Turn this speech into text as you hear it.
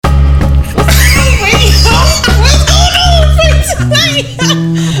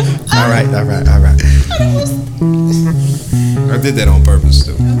I did that on purpose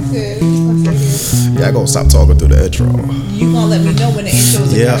too. Okay. Yeah, I gonna stop talking through the intro. You gonna let me know when the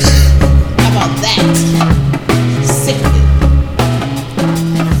intro's Yeah. How about that? Sick of it.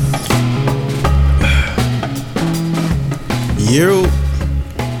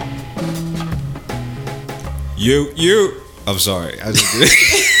 You. I'm sorry. I just did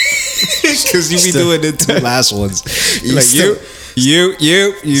because you be doing the two last ones. Like you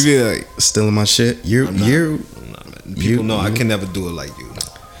be like Stealing my shit. people know I can never do it like you.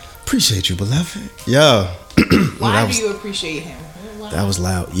 Appreciate you, beloved. Yeah. Why do you appreciate him? That was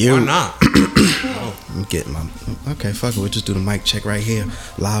loud. Why not? I'm getting my. Okay, fuck it. We'll just do the mic check right here,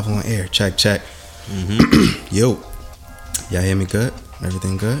 live on air. Check. Yo, y'all hear me good?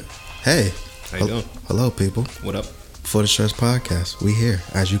 Everything good? Hey. How you doing? Hello, people. What up? For the Stress Podcast, we here,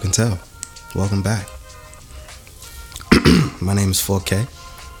 as you can tell. Welcome back. My name is 4K.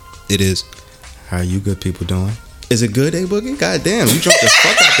 It is. How are you good people doing? Is it good, A-Boogie? God damn, you drunk the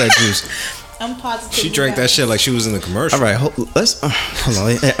fuck out that juice. I'm positive. She drank that shit like she was in the commercial. All right, hold on.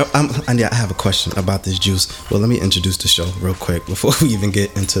 I have a question about this juice. Well, let me introduce the show real quick before we even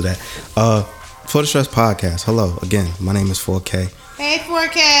get into that. For the Stress Podcast, hello again. My name is 4K. Hey,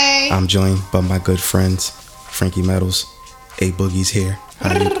 4K. I'm joined by my good friends, Frankie Metals. A-Boogie's here.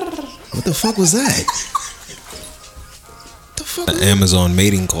 What the fuck was that? The fuck? An Amazon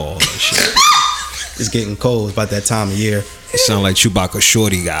mating call and shit. It's getting cold. It's about that time of year. It sound like Chewbacca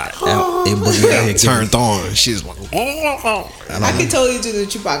Shorty got A-Boogie out here turned on. She's like, I can totally do the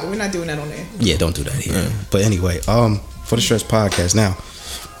Chewbacca. We're not doing that on there. Yeah, don't do that here. Yeah. But anyway, for the Stress Podcast now.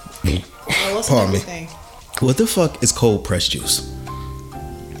 What's Pardon me. thing? What the fuck is cold press juice?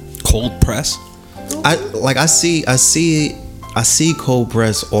 cold press. I see cold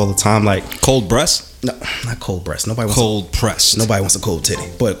press all the time. Like Cold breast? no, not cold press. Nobody wants Cold pressed. Nobody wants a cold titty,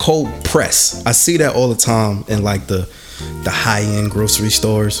 but cold press. I see that all the time in like the high end grocery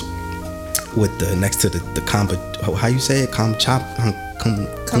stores with the next to the kombucha. How you say it?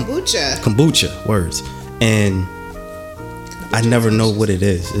 Kombucha words. And I never know what it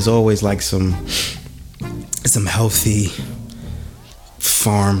is. It's always like some healthy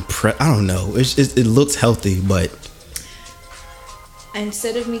farm prep. I don't know. It looks healthy, but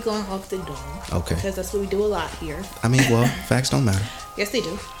instead of me going off the dome, okay, because that's what we do a lot here. I mean, well, facts don't matter. Yes, they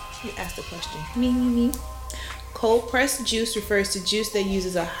do. You asked the question. Me. Cold pressed juice refers to juice that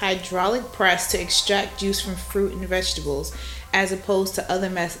uses a hydraulic press to extract juice from fruit and vegetables, as opposed to other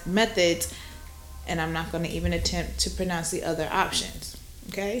methods. And I'm not going to even attempt to pronounce the other options.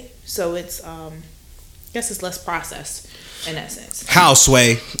 Okay, so it's I guess it's less processed in essence. How,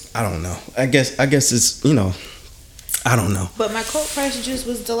 Sway? I don't know. I guess it's, I don't know. But my cold pressed juice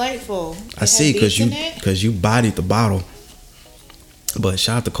was delightful. I see, because you bodied the bottle. But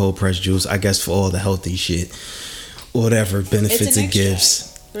shout out to cold pressed juice, I guess, for all the healthy shit, whatever benefits it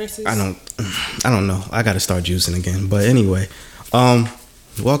gives. I don't know. I got to start juicing again. But anyway,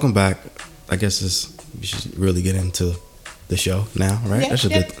 welcome back. I guess we should really get into the show now, right? Yeah,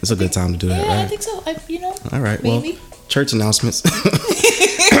 It's a good time to do that, right? I think so. All right. Maybe. Well, church announcements.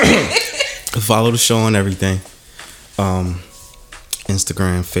 Follow the show on everything.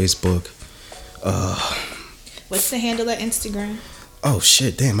 Instagram, Facebook. What's the handle at Instagram? Oh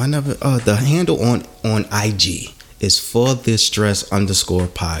shit! Damn, I never. The handle on IG is for this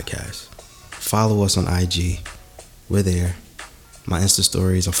stress_podcast. Follow us on IG. We're there. My Insta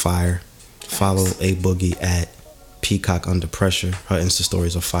stories are fire. Follow A-Boogie at Peacock Under Pressure. Her Insta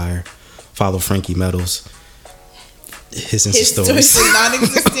stories are fire. Follow Frankie Metals. His Insta stories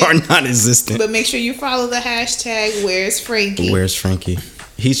are non-existent. But make sure you follow the hashtag Where's Frankie. Where's Frankie?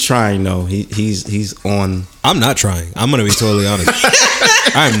 He's trying. No, he's on. I'm not trying. I'm gonna be totally honest.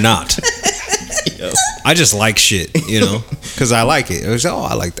 I'm not. Yo. I just like shit, because I like it.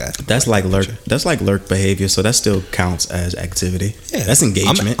 I like that. That's like lurk. That's like lurk behavior. So that still counts as activity. Yeah, that's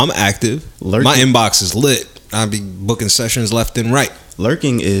engagement. I'm active. Lurking. My inbox is lit. I be booking sessions left and right.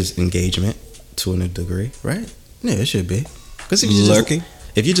 Lurking is engagement to a degree, right? Yeah, it should be. Because lurking,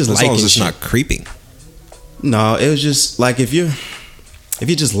 if you just as liking long as it's shit, not creeping. No, it was just like if you're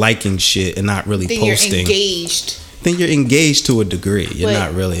just liking shit and not really then posting, you're engaged. Then you're engaged to a degree. You're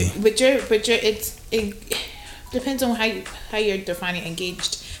not really. But it depends on how you're defining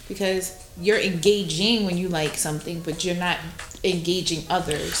engaged, because you're engaging when you like something, but you're not engaging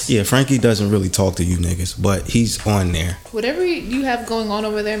others. Yeah, Frankie doesn't really talk to you niggas, but he's on there. Whatever you have going on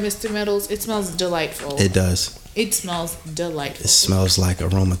over there, Mr. Metals, it smells delightful. It does. It smells delightful. It smells like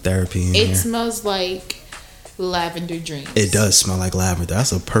aromatherapy in here. It smells like lavender dreams. It does smell like lavender.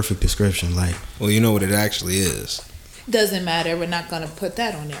 That's a perfect description. Like, well, you know what it actually is. Doesn't matter. We're not gonna put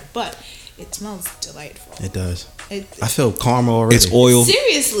that on there. But It smells delightful. It does. I feel caramel already. It's oil.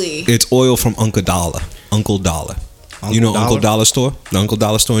 Seriously. It's oil from Uncle Dollar. Uncle Dollar. You know Uncle Dollar store? The Uncle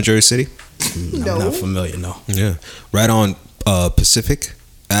Dollar store in Jersey City? I'm not familiar, no. Yeah. Right on Pacific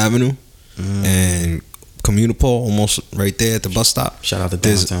Avenue and Communipole, almost right there at the bus stop. Shout out to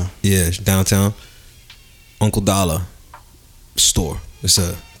downtown. Downtown. Uncle Dollar store. It's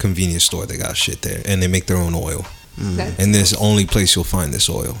a convenience store. They got shit there. And they make their own oil. And this is the only place you'll find this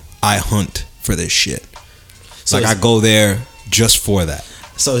oil. I hunt for this shit. So I go there just for that.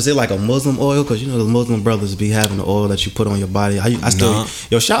 So is it like a Muslim oil? Because you know the Muslim brothers be having the oil that you put on your body. I still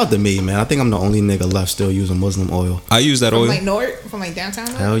shout out to me, man. I think I'm the only nigga left still using Muslim oil. I use that oil. From like downtown.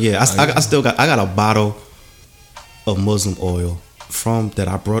 Hell yeah, I got a bottle of Muslim oil that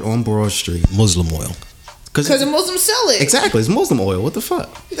I brought on Broad Street. Muslim oil. Because the Muslims sell it. Exactly, it's Muslim oil. What the fuck?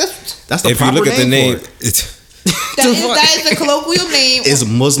 That's the if proper you look at the name, that is the colloquial name. It's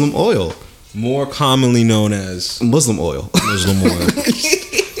Muslim oil. More commonly known as Muslim oil. Muslim oil.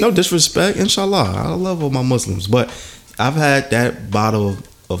 No disrespect, inshallah. I love all my Muslims, but I've had that bottle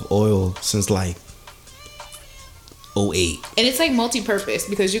of oil since like 2008. And it's like multi-purpose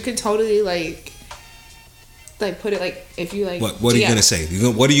because you could totally like put it like if you like. What are you gonna say?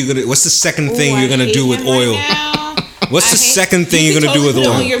 What's the second thing you're gonna do with oil? What's the second thing you're gonna do with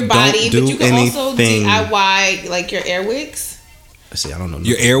oil? On your body, but you can also DIY like your air wicks. See, I don't know.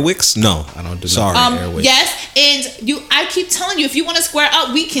 Your air wicks? No, I don't do. Sorry, air wicks. Yes, and I keep telling you, if you want to square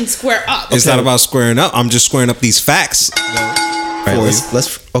up, we can square up. It's not about squaring up. I'm just squaring up these facts. Right,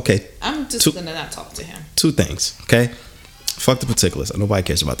 let's okay. I'm just gonna not talk to him. 2 things, okay? Fuck the particulars. Nobody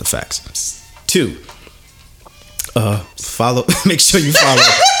cares about the facts. 2. Follow. Make sure you follow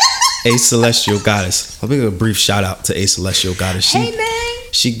A Celestial Goddess. I'll give a brief shout out to A Celestial Goddess. Hey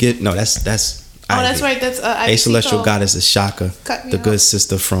man. That's. That's right. That's A Celestial Goddess is Shaka, the good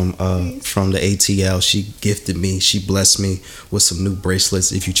sister from the ATL. She gifted me. She blessed me with some new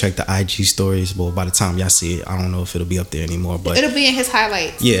bracelets. If you check the IG stories, well, by the time y'all see it, I don't know if it'll be up there anymore. But it'll be in his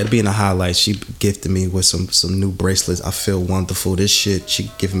highlights. Yeah, it'll be in the highlights. She gifted me with some new bracelets. I feel wonderful. This shit.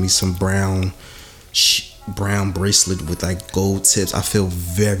 She giving me some brown bracelet with like gold tips. I feel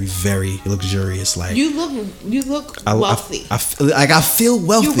very, very luxurious. Like you look wealthy. I feel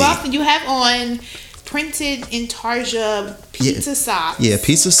wealthy. You wealthy. You have on printed in Tarja pizza socks. Yeah,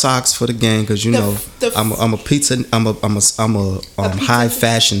 pizza socks for the gang because I'm a pizza. I'm a high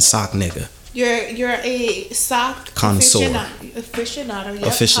fashion sock nigga. You're a sock connoisseur. Aficionado. Yep.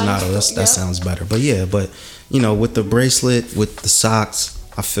 Aficionado. That sounds better. But yeah, with the bracelet, with the socks,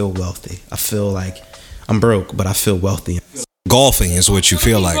 I feel wealthy. I feel like I'm broke, but I feel wealthy. Golfing is what you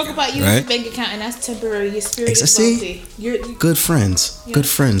feel like, broke about you right? Bank account, and that's temporary. Your spirit is wealthy. You're good friends,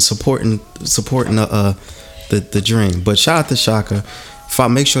 supporting the dream. But shout out to Shaka.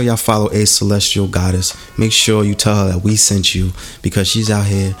 Make sure y'all follow A Celestial Goddess. Make sure you tell her that we sent you because she's out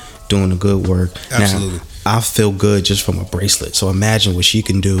here doing the good work. Absolutely. Now, I feel good just from a bracelet. So imagine what she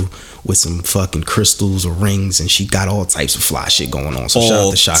can do with some fucking crystals or rings, and she got all types of fly shit going on. So shout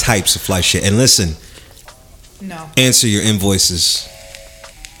out to Shaka. All types of fly shit. And listen. No. Answer your invoices.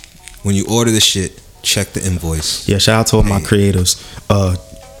 When you order the shit, check the invoice. Yeah, shout out to all my creators.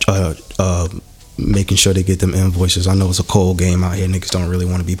 Making sure they get them invoices. I know it's a cold game out here. Niggas don't really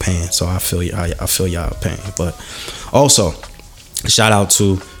want to be paying, so I feel y'all paying. But also, shout out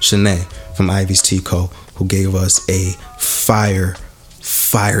to Shanae from Ivy's Tea Co, who gave us a fire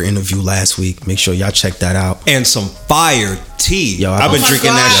interview last week. Make sure y'all check that out. And some fire tea. Yo, I've been drinking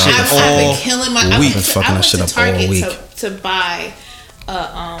that shit all I've been killing my week. Fucking that shit up all week. To buy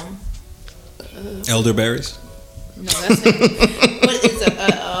elderberries. No, that's not. What is a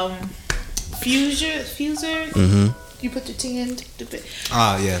fuser? Mm-hmm. You put your tea in.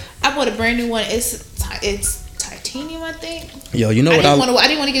 Yeah. I bought a brand new one. It's titanium, I think. Yo, you know what? I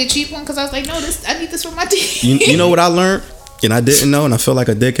didn't want to get a cheap one because I was like, no, I need this for my tea. You know what I learned? And I didn't know, and I feel like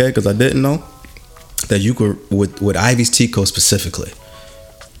a dickhead because I didn't know that you could with Ivy's Tea Co specifically.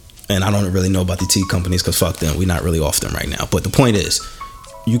 And I don't really know about the tea companies because fuck them, we're not really off them right now. But the point is,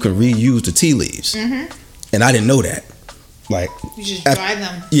 you can reuse the tea leaves, and I didn't know that. Like you just dry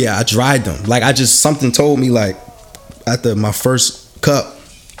them. Yeah, I dried them. Like something told me like after my first cup,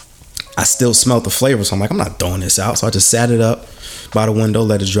 I still smelled the flavor. So I'm like, I'm not throwing this out. So I just sat it up by the window,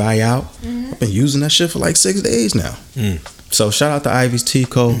 let it dry out. I've been using that shit for like 6 days now. So shout out to Ivy's Tea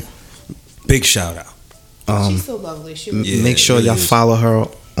Co. Big shout out. She's so lovely. Make sure y'all follow her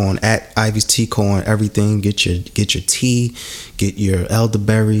on @Ivy's Tea Co on everything. Get your tea, get your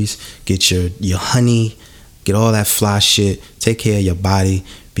elderberries, get your honey, get all that fly shit. Take care of your body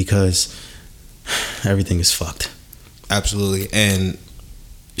because everything is fucked. Absolutely. And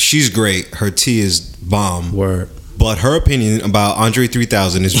she's great. Her tea is bomb. Word. But her opinion about Andre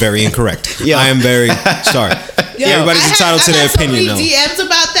 3000 is very incorrect. Yo. I am very sorry. Yo, Everybody's entitled to their opinion, though. though. DMs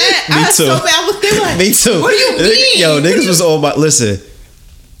about that. Me I was too. so mad with them. Like, Me too. What do you mean? Yo, niggas was all about. Listen,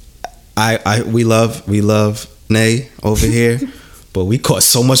 we love Nay over here, but we caught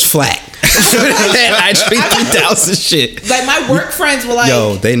so much flack. I treat 3000 shit. Like my work friends were like,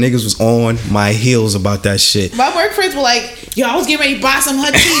 Yo, they niggas was on my heels about that shit. my work friends were like, yo, I was getting ready to buy some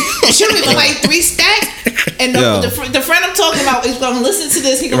her tea. She was like 3 stacks. And the friend I'm talking about is going to listen to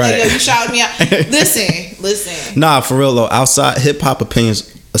this. He going to be like, yo, you shouted me out. Listen. Nah, for real though. Outside hip hop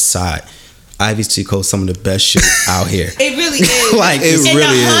opinions aside, Ivy's Tea Code some of the best shit out here. It really is. Like it and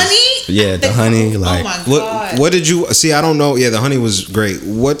really the is. honey. Yeah, the honey. Like, oh my God. What did you see? I don't know. Yeah, the honey was great.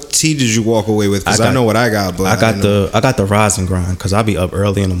 What tea did you walk away with? Because I know what I got, but I got the rise and grind because I be up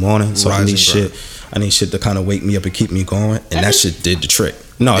early in the morning, so I need shit to kind of wake me up and keep me going, and that shit did the trick.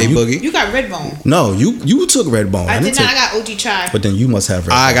 No, Boogie. You got red bone. No, you took red bone. I did not. I got OG chai. But then you must have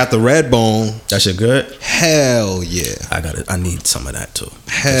red bone. I got the red bone. That shit good. Hell yeah. I got it. I need some of that too.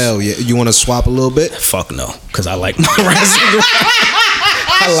 Hell yeah. You want to swap a little bit? Fuck no, because I like my rise and grind.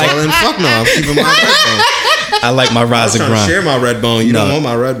 Well, then fuck no. I'm keeping my red bone. I like my rise and I'm trying to grind. share my red bone. You No. don't want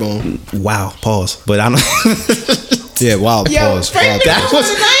my red bone. Wow, pause. But I don't. Yeah, wild Yo, pause. Frank Wild been pause.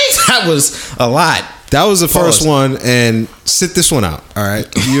 on tonight? That was a lot. That was the first Pause. one, and sit this one out. All right,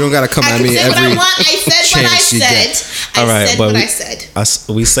 you don't gotta come I at can me say what I every want. I said what I chance you get. said. All right, I said but what we- I said.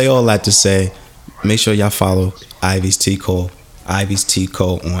 We say all that to say, make sure y'all follow Ivy's Tea Code. Ivy's Tea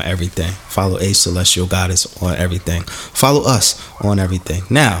Code on everything. Follow A Celestial Goddess on everything. Follow us on everything.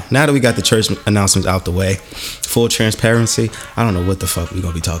 Now that we got the church announcements out the way, full transparency, I don't know what the fuck we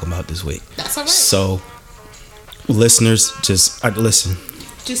gonna be talking about this week. That's all right. So, listeners, just listen.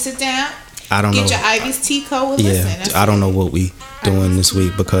 Just sit down. I don't know. Get your Ivy's Tea Code and Yeah, listen. That's I don't it. know what we doing this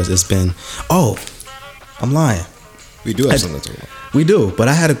week because it's been. Oh, I'm lying. We do have something to talk about. We do, but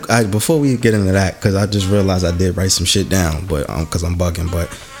before we get into that, because I just realized I did write some shit down, but because I'm bugging. But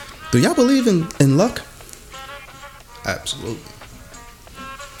do y'all believe in luck? Absolutely.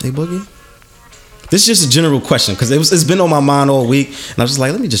 Hey, Boogie. This is just a general question because it's been on my mind all week, and I was just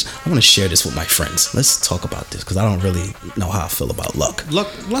like, I want to share this with my friends. Let's talk about this because I don't really know how I feel about luck.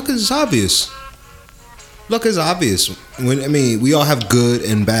 Luck is obvious. Luck is obvious. We all have good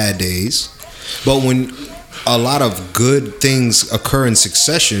and bad days, but when a lot of good things occur in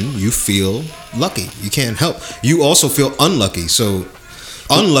succession, you feel lucky. You can't help. You also feel unlucky. So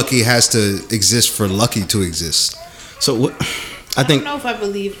unlucky has to exist for lucky to exist. So what? I don't know if I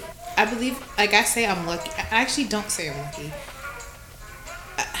believe. I believe, like I say, I'm lucky. I actually don't say I'm lucky.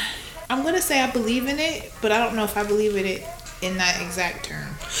 I'm gonna say I believe in it, but I don't know if I believe in it in that exact term.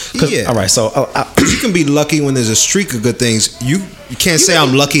 Yeah. All right. So You can be lucky when there's a streak of good things. You can't say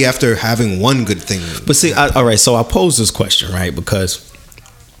I'm lucky after having one good thing. But see, all right. So I pose this question, right? Because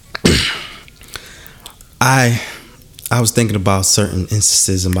I was thinking about certain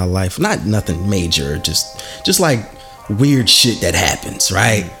instances in my life, not nothing major, just like weird shit that happens,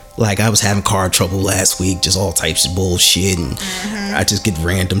 right? Like I was having car trouble last week, just all types of bullshit, and I just get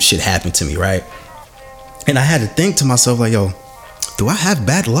random shit happen to me, right? And I had to think to myself, like, yo, do I have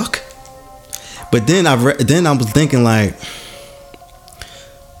bad luck? But then I was thinking, like,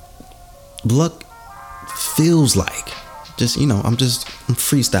 luck feels like, I'm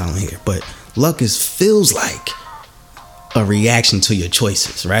freestyling here, but luck feels like a reaction to your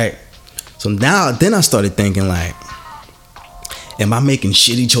choices, right? So then I started thinking, like, am I making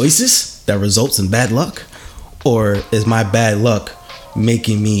shitty choices that results in bad luck? Or is my bad luck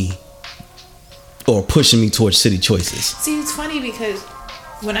making me or pushing me towards shitty choices? See, it's funny because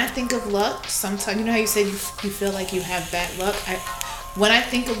when I think of luck, sometimes, you know how you said you feel like you have bad luck? When I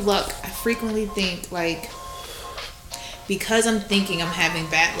think of luck, I frequently think, like, because I'm thinking I'm having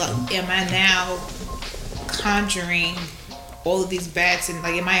bad luck, am I now conjuring all of these bad, and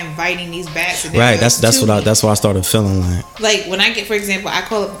like, am I inviting these bad scenarios? Right, that's what I started feeling like. Like when I get, for example, I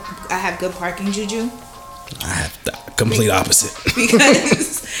have good parking juju. I have the complete opposite.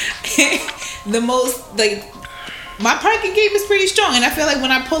 Because the most, like, my parking game is pretty strong, and I feel like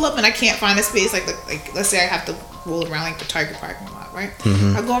when I pull up and I can't find a space, like let's say I have to roll around like the Target parking lot, right?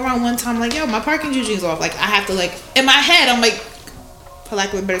 I go around one time, like, yo, my parking juju is off. Like I have to, like, in my head, I'm like, for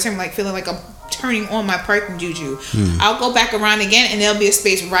lack of a better term, like feeling like I'm turning on my parking juju. I'll go back around again, and there'll be a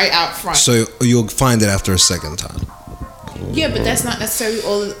space right out front. So you'll find it after a second time. Yeah, but that's not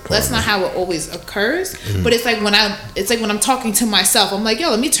necessarily that's not how it always occurs. But it's like when I'm talking to myself, I'm like, yo,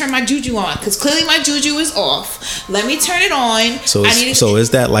 let me turn my juju on, because clearly my juju is off. Let me turn it on. So is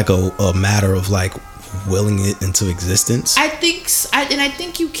that like a matter of like willing it into existence? I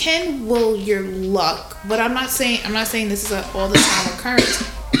think you can will your luck, but I'm not saying this is an all the time occurrence.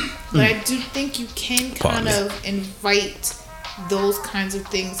 But I do think you can kind of invite those kinds of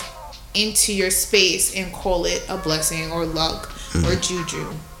things into your space and call it a blessing or luck or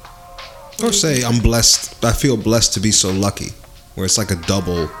juju. Or say I'm blessed. I feel blessed to be so lucky, where it's like a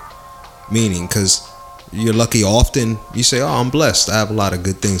double meaning, because you're lucky often. You say, "Oh, I'm blessed. I have a lot of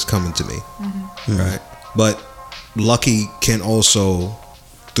good things coming to me," right? But lucky can also,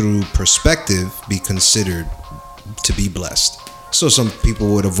 through perspective, be considered to be blessed. So some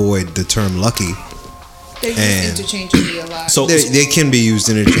people would avoid the term lucky. They're used interchangeably a lot. So they can be used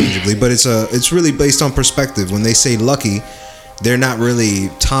interchangeably, but it's really based on perspective. When they say lucky, they're not really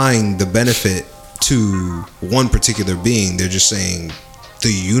tying the benefit to one particular being. They're just saying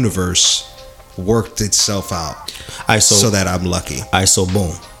the universe worked itself out so that I'm lucky. So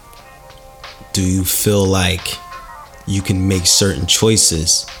boom. Do you feel like you can make certain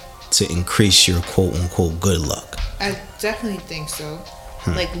choices to increase your quote unquote good luck? I definitely think so.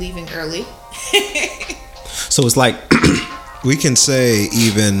 Like leaving early. So it's like we can say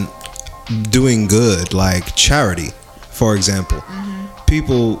even doing good, like charity, for example.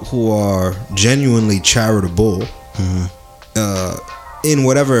 People who are genuinely charitable, in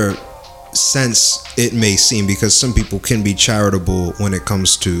whatever sense it may seem, because some people can be charitable when it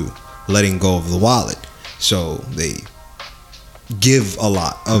comes to letting go of the wallet. So they give a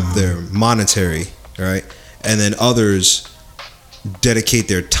lot of their monetary, right? And then others dedicate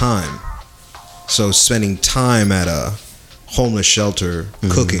their time. So spending time at a homeless shelter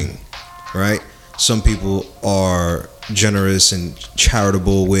cooking, right? Some people are generous and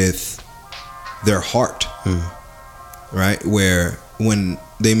charitable with their heart, right? Where when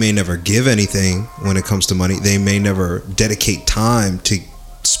they may never give anything when it comes to money, they may never dedicate time to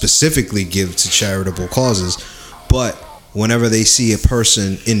specifically give to charitable causes, but whenever they see a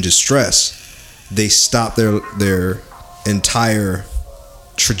person in distress, they stop their entire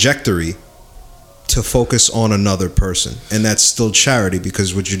trajectory to focus on another person. And that's still charity,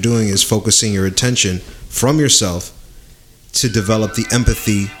 because what you're doing is focusing your attention from yourself to develop the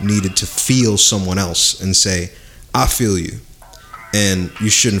empathy needed to feel someone else and say, I feel you, and you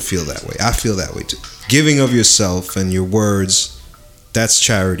shouldn't feel that way. I feel that way too. Giving of yourself and your words, that's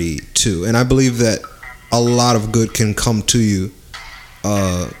charity too. And I believe that a lot of good can come to you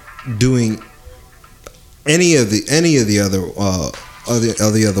doing any of the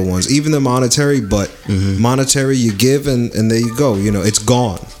other ones, even the monetary. But monetary, you give and there you go. You know, it's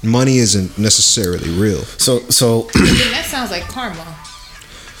gone. Money isn't necessarily real. So that sounds like karma.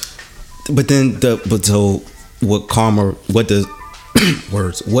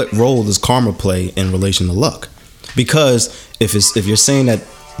 What role does karma play in relation to luck? Because if you're saying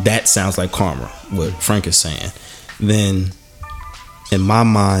that sounds like karma, what Frank is saying, then in my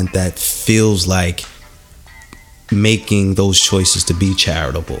mind that feels like making those choices to be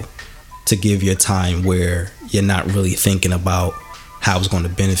charitable, to give your time where you're not really thinking about how it's going to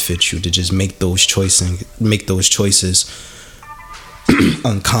benefit you, to just make those choices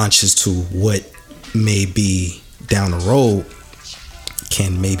unconscious to what may be down the road,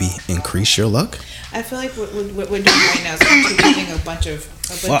 can maybe increase your luck. I feel like what we're doing right now is creating a bunch of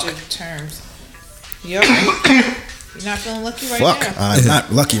terms. Yep. You're not feeling lucky right now. I'm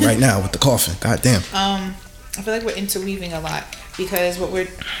not lucky right now with the coughing. God damn. I feel like we're interweaving a lot, because what we're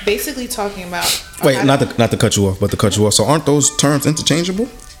basically talking about. Wait, not to cut you off, but to cut you off. So aren't those terms interchangeable?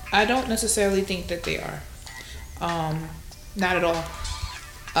 I don't necessarily think that they are. Not at all.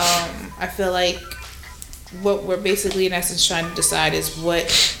 I feel like what we're basically in essence trying to decide is what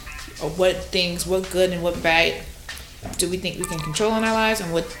good and what bad do we think we can control in our lives,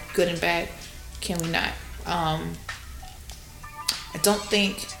 and what good and bad can we not. I don't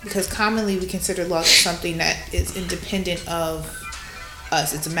think, because commonly we consider luck something that is independent of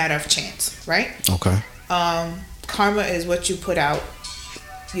us. It's a matter of chance, right? Okay. Karma is what you put out,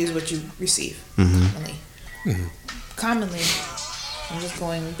 is what you receive. Commonly, I'm just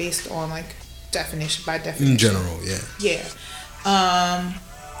going based on like definition by definition. In general, yeah. Yeah.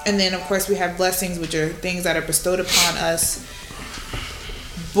 And then of course we have blessings, which are things that are bestowed upon us,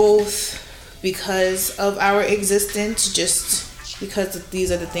 both because of our existence, just because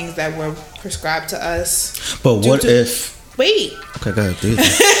these are the things that were prescribed to us. But what if? Wait. Okay, go ahead.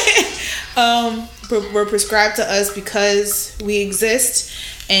 Were prescribed to us because we exist,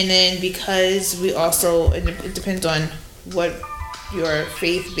 and then because we also, it depends on what your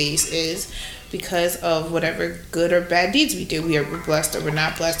faith base is, because of whatever good or bad deeds we do. We are blessed or we're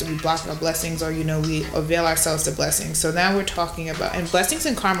not blessed, or we block our blessings, or we avail ourselves to blessings. So now we're talking about, and blessings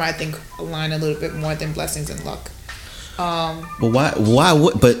and karma I think align a little bit more than blessings and luck. But why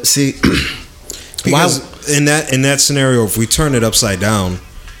would, but see, because in that scenario, if we turn it upside down,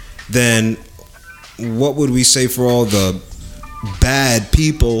 then what would we say for all the bad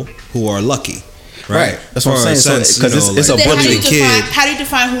people who are lucky? Right. That's what I'm saying. Because it's a bully kid. How do you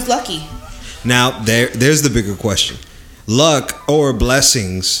define who's lucky? Now there's the bigger question. Luck or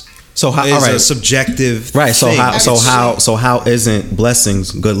blessings is a subjective thing. So how isn't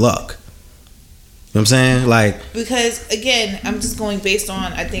blessings good luck? You know what I'm saying? Like, because again, I'm just going based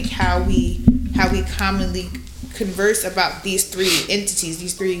on I think how we commonly converse about these three entities,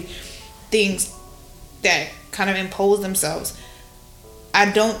 these three things that kind of impose themselves.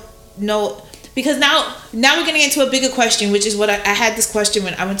 I don't know. Because now we're getting into a bigger question, which is what I had this question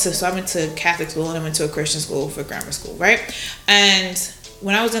when I went to Catholic school and I went to a Christian school for grammar school, right? And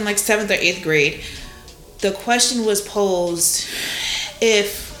when I was in like 7th or 8th grade, the question was posed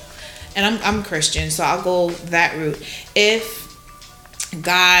and I'm Christian, so I'll go that route. If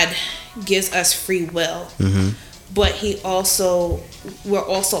God gives us free will, but we're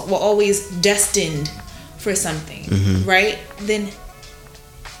always destined for something, right? Then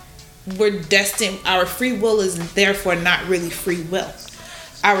we're destined. Our free will is therefore not really free will.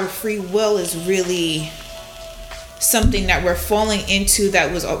 Our free will is really something that we're falling into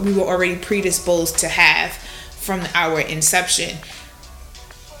that we were already predisposed to have from our inception.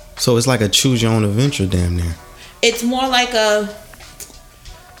 So it's like a choose your own adventure, damn near. It's more like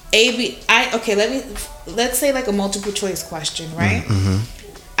let's say like a multiple choice question, right?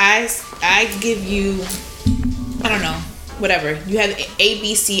 I give you, I don't know, whatever. You have A,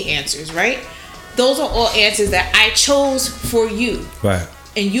 B, C answers, right? Those are all answers that I chose for you. Right.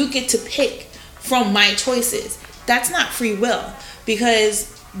 And you get to pick from my choices. That's not free will,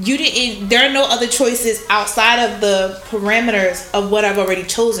 because there are no other choices outside of the parameters of what I've already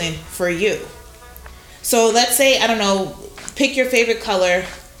chosen for you. So let's say, I don't know, pick your favorite color,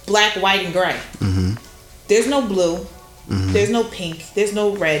 black, white, and gray. There's no blue. There's no pink. There's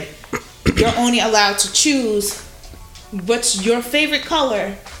no red. You're only allowed to choose what's your favorite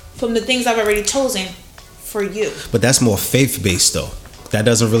color from the things I've already chosen for you. But that's more faith-based though. That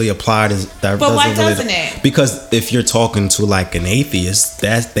doesn't really apply to that. But why doesn't it? Because if you're talking to like an atheist,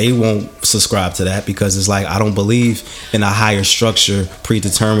 that they won't subscribe to that, because it's like, I don't believe in a higher structure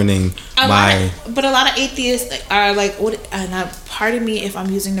predetermining But a lot of atheists are like, what? And pardon me if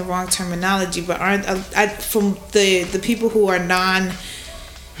I'm using the wrong terminology, but from the people who are non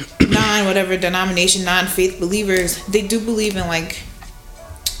whatever denomination, non-faith believers, they do believe in like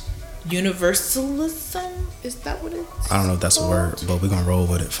universalism. Is that what it's I don't know if that's a word, but we're gonna roll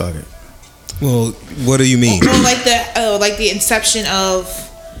with it. Fuck it. Well, what do you mean? like the inception of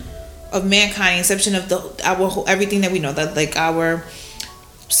mankind, inception of everything that we know, that like our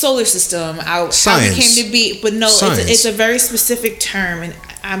solar system, how we came to be. But no, it's a very specific term, and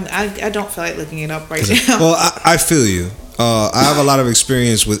I don't feel like looking it up right now. Well, I feel you. I have a lot of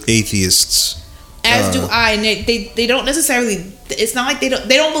experience with atheists. As do I, and they don't necessarily. It's not like they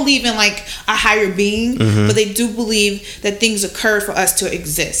don't believe in like a higher being, but they do believe that things occur for us to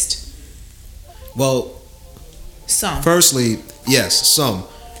exist. Well, firstly, yes, some.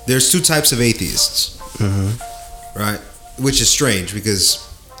 There's two types of atheists, right? Which is strange, because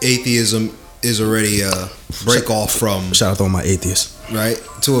atheism is already a break off from. Shout out to all my atheists, right?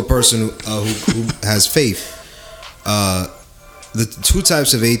 To a person who has faith. The two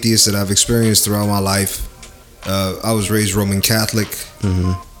types of atheists that I've experienced throughout my life, I was raised Roman Catholic.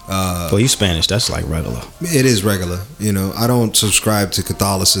 Well, you Spanish, that's like regular. It is regular. You know, I don't subscribe to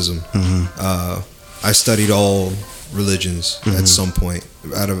Catholicism. I studied all religions at some point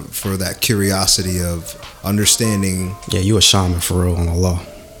for that curiosity of understanding. Yeah, you a shaman for real on the law.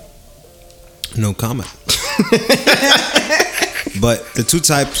 No comment. But the two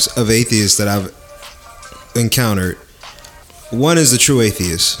types of atheists that I've encountered, one is the true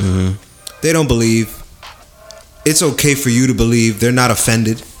atheist. They don't believe. It's okay for you to believe. They're not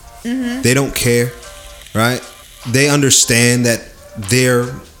offended. They don't care, right? They understand that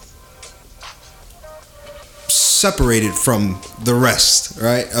they're separated from the rest,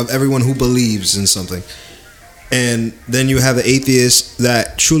 right? Of everyone who believes in something. And then you have the atheist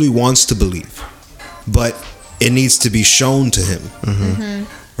that truly wants to believe, but it needs to be shown to him,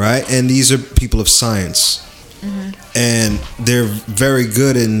 right? And these are people of science. And they're very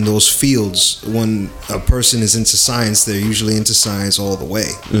good in those fields. When a person is into science, they're usually into science all the way,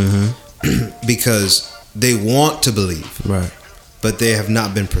 because they want to believe, right? But they have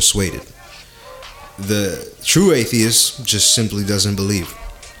not been persuaded. the true atheist just simply doesn't believe.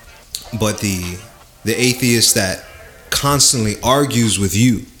 But the atheist that constantly argues with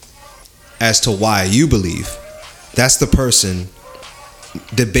you as to why you believe, that's the person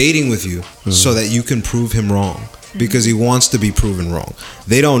debating with you so that you can prove him wrong, because he wants to be proven wrong.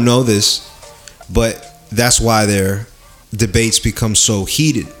 They don't know this, but that's why their debates become so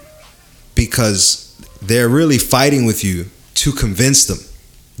heated, because they're really fighting with you to convince them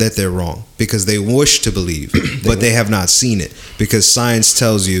that they're wrong, because they wish to believe, but they have not seen it, because science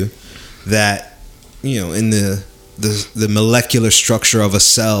tells you that, in the molecular structure of a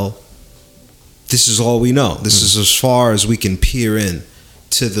cell, this is all we know. This is as far as we can peer in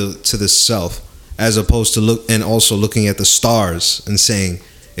to the self, as opposed to looking at the stars and saying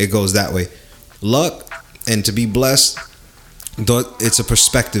it goes that way. Luck and to be blessed, it's a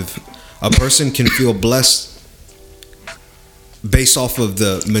perspective. A person can feel blessed based off of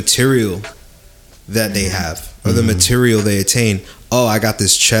the material that they have, or the material they attain. Oh, I got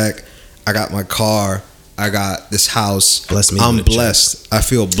this check, I got my car, I got this house. Bless me. I'm blessed. I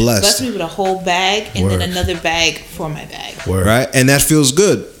feel blessed. Bless me with a whole bag and then another bag for my bag. Right? And that feels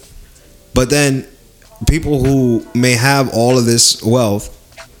good. But then people who may have all of this wealth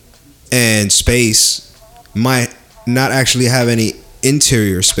and space might not actually have any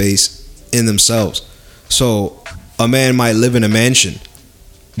interior space in themselves. So a man might live in a mansion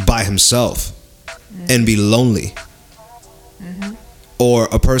by himself and be lonely. Or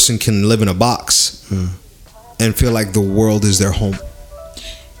a person can live in a box and feel like the world is their home.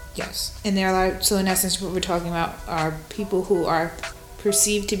 Yes. And there are, so in essence, what we're talking about are people who are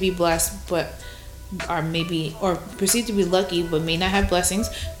perceived to be blessed, but are maybe, or perceived to be lucky, but may not have blessings,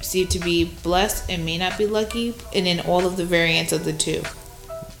 perceived to be blessed and may not be lucky, and then all of the variants of the two.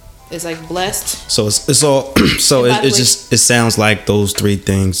 It's like blessed. So it's all. So it sounds like those three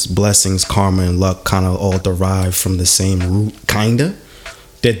things: blessings, karma, and luck, kind of all derive from the same root. Kinda,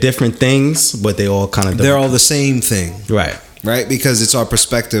 they're different things, but they all kind of. They're all the same thing, right? Right, because it's our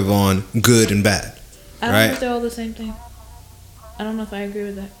perspective on good and bad. I don't know if they're all the same thing. I don't know if I agree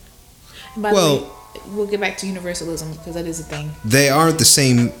with that. And by the way, we'll get back to universalism, because that is a thing. They aren't the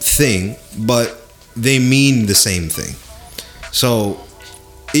same thing, but they mean the same thing. So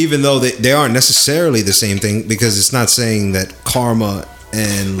even though they aren't necessarily the same thing, because it's not saying that karma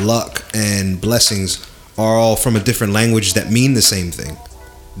and luck and blessings are all from a different language that mean the same thing.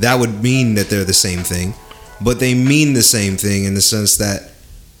 That would mean that they're the same thing, but they mean the same thing in the sense that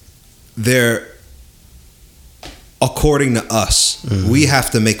they're, according to us, we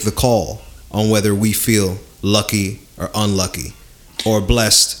have to make the call on whether we feel lucky or unlucky, or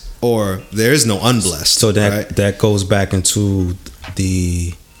blessed, or there is no unblessed. So that goes back into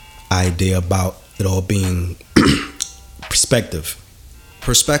the idea about it all being perspective.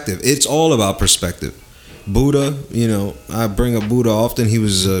 It's all about perspective. Buddha, I bring up Buddha often. He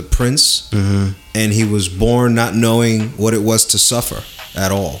was a prince, and he was born not knowing what it was to suffer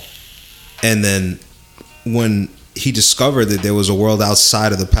at all. And then when he discovered that there was a world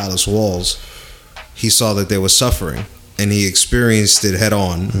outside of the palace walls, he saw that there was suffering, and he experienced it head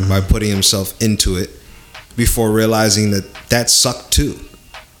on by putting himself into it, before realizing that sucked too.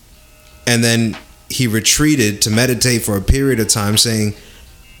 And then he retreated to meditate for a period of time, saying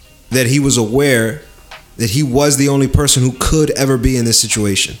that he was aware that he was the only person who could ever be in this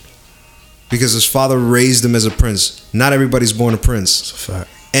situation, because his father raised him as a prince. Not everybody's born a prince. That's a fact.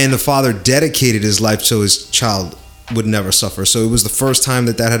 And the father dedicated his life so his child would never suffer. So it was the first time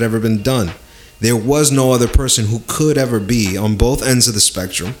that had ever been done. There was no other person who could ever be on both ends of the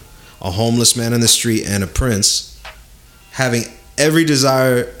spectrum, a homeless man in the street and a prince, having every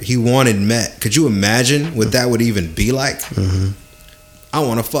desire he wanted met. Could you imagine what that would even be like? I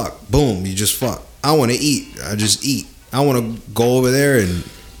want to fuck. Boom, you just fuck. I want to eat. I just eat. I want to go over there and,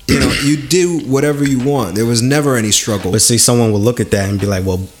 you do whatever you want. There was never any struggle. But see, someone will look at that and be like,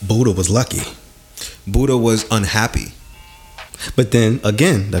 well, Buddha was lucky. Buddha was unhappy. But then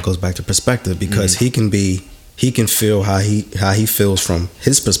again, that goes back to perspective, because he can feel how he feels from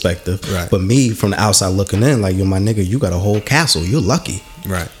his perspective. Right. But me, from the outside looking in, like, yo, my nigga, you got a whole castle. You're lucky.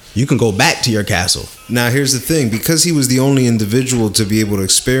 Right. You can go back to your castle. Now, here's the thing. Because he was the only individual to be able to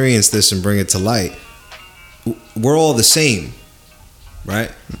experience this and bring it to light, we're all the same,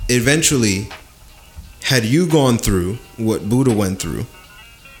 right? Eventually, had you gone through what Buddha went through,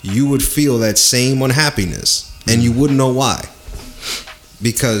 you would feel that same unhappiness, and you wouldn't know why.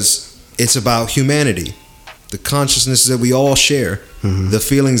 Because it's about humanity, the consciousness that we all share, the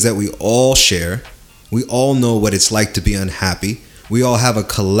feelings that we all share. We all know what it's like to be unhappy. We all have a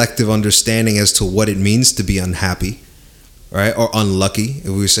collective understanding as to what it means to be unhappy. right? Or unlucky. If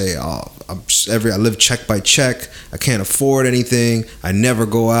we say, oh, I live check by check, I can't afford anything, I never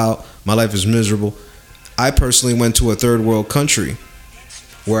go out, my life is miserable. I personally went to a third world country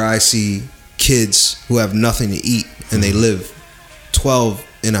where I see kids who have nothing to eat and they live 12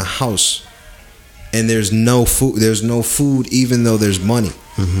 in a house and there's no food even though there's money.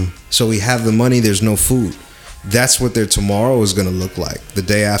 So we have the money, there's no food. That's what their tomorrow is going to look like, the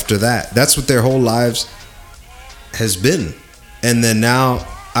day after that. That's what their whole lives has been. And then now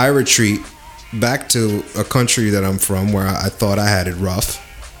I retreat back to a country that I'm from where I thought I had it rough,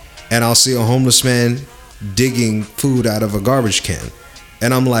 and I'll see a homeless man digging food out of a garbage can,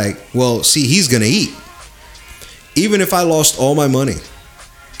 and I'm like, well, see, he's gonna eat. Even if I lost all my money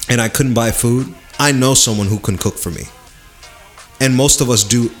and I couldn't buy food, I know someone who can cook for me, and most of us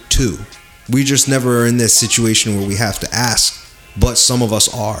do too. We just never are in this situation where we have to ask, but some of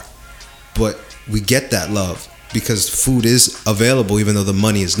us are. But we get that love because food is available even though the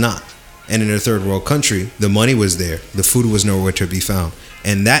money is not. And in a third world country, the money was there, the food was nowhere to be found.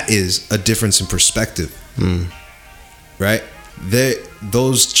 And that is a difference in perspective. Right?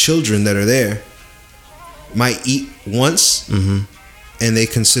 Those children that are there might eat once, and they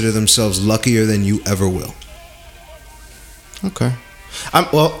consider themselves luckier than you ever will. Okay.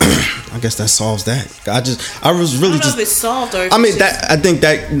 Well, I guess that solves that. I was really I don't know if it's solved or. I think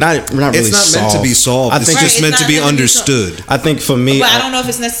that not really. It's not solved. meant to be solved. It's just meant to be understood. I think for me, but I don't know if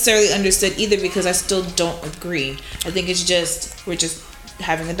it's necessarily understood either because I still don't agree. I think it's just we're just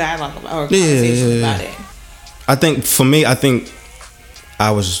having a dialogue about or a conversation about it. I think for me,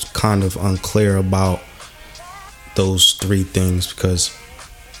 I was kind of unclear about those three things because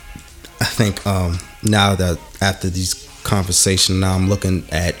I think now that after these conversation, now I'm looking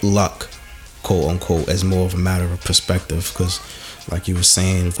at luck, quote unquote, as more of a matter of perspective because like you were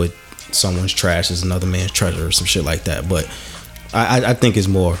saying, with someone's trash is another man's treasure or some shit like that. But I think it's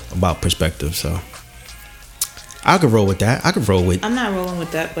more about perspective. So I could roll with that. I'm not rolling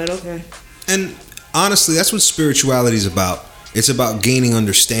with that, but okay. And honestly, that's what spirituality is about. It's about gaining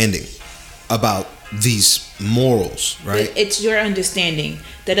understanding about these morals, right? But it's your understanding.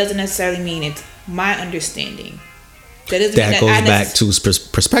 That doesn't necessarily mean it's my understanding. That goes back to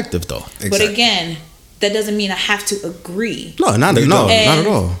perspective, though. Exactly. But again, that doesn't mean I have to agree. No, not at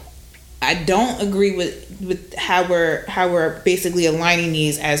all. I don't agree with how we're basically aligning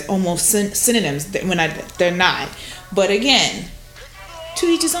these as almost synonyms when they're not. But again, to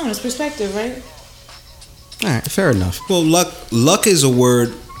each his own. It's perspective, right? All right, fair enough. Well, luck is a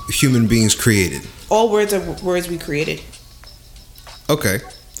word human beings created. All words are words we created. Okay.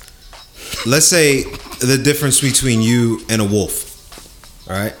 Let's say the difference between you and a wolf.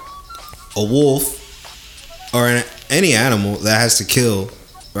 All right? A wolf or any animal that has to kill,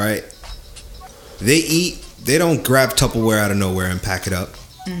 right? They eat. They don't grab Tupperware out of nowhere and pack it up.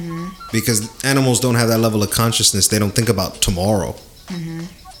 Because animals don't have that level of consciousness. They don't think about tomorrow.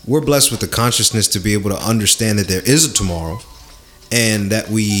 We're blessed with the consciousness to be able to understand that there is a tomorrow and that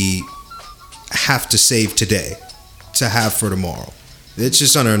we have to save today to have for tomorrow. It's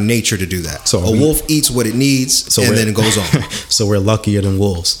just on our nature to do that. So a wolf eats what it needs and then it goes on. So we're luckier than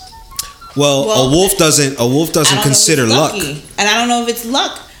wolves. Well, a wolf doesn't consider luck. And I don't know if it's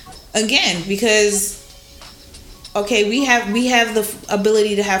luck again because okay, we have the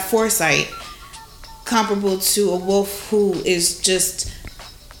ability to have foresight comparable to a wolf who is just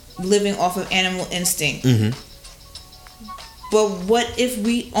living off of animal instinct. But what if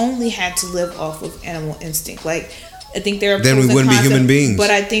we only had to live off of animal instinct? Like, I think there are then we wouldn't be human beings. But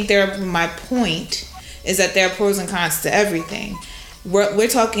I think my point is that there are pros and cons to everything. What we're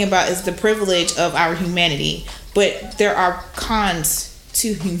talking about is the privilege of our humanity, but there are cons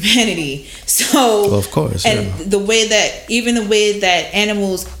to humanity. So, well, of course, and the way that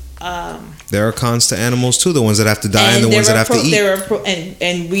animals. There are cons to animals too. The ones that have to die and the ones that have to eat.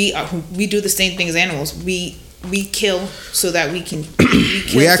 And we do the same thing as animals. We kill so that we can.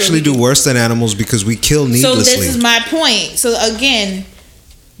 We actually do worse than animals because we kill needlessly. So this is my point. So again,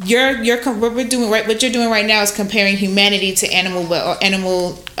 what we're doing right. What you're doing right now is comparing humanity to animal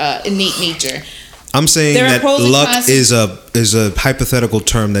innate nature. I'm saying that luck is a hypothetical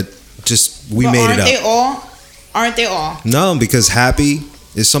term that just we made it up. Aren't they all? No, because happy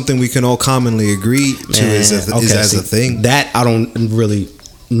is something we can all commonly agree to is a thing. That I don't really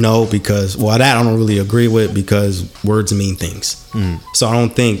know because that I don't really agree with because words mean things. So I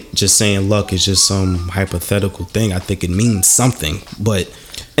don't think just saying luck is just some hypothetical thing. I think it means something, but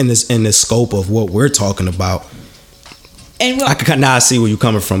in this scope of what we're talking about, and I can now see where you're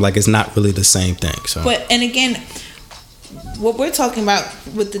coming from. Like it's not really the same thing. So, and again, what we're talking about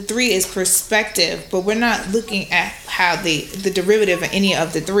with the three is perspective, but we're not looking at how the derivative of any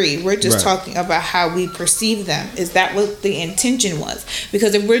of the three. We're just talking about how we perceive them. Is that what the intention was?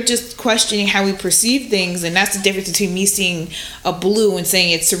 Because if we're just questioning how we perceive things, and that's the difference between me seeing a blue and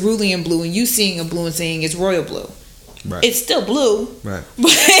saying it's cerulean blue, and you seeing a blue and saying it's royal blue. Right. It's still blue. Right.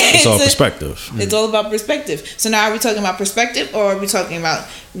 But it's all perspective. It's all about perspective. So now are we talking about perspective, or are we talking about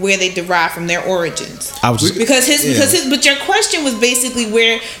where they derive from their origins? But your question was basically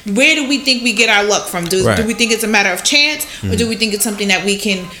where do we think we get our luck from? Do we think it's a matter of chance, or do we think it's something that we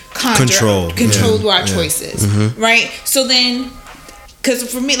can control through our choices? Right. So then,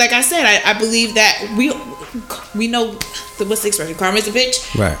 because for me, like I said, I believe that we know what's the expression? Karma is a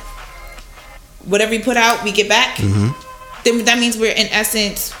bitch. Right. Whatever we put out, we get back. Then that means we're in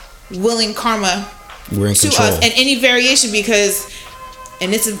essence willing karma to us, and any variation, because,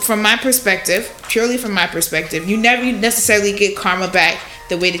 and this is from my perspective, purely from my perspective, you never necessarily get karma back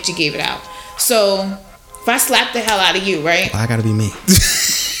the way that you gave it out. So if I slap the hell out of you, right? I gotta be me.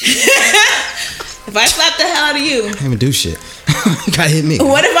 If I slap the hell out of you, I didn't even do shit. You gotta hit me.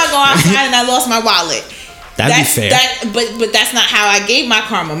 What if I go outside and I lost my wallet? That'd be fair. But that's not how I gave my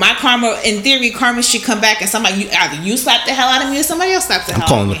karma. My karma, in theory, karma should come back, and either you slap the hell out of me or somebody else slaps the hell out of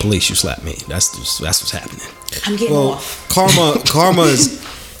me. I'm calling the police. You slap me. That's what's happening. I'm getting off. Karma is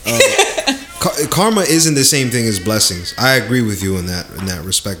karma isn't the same thing as blessings. I agree with you in that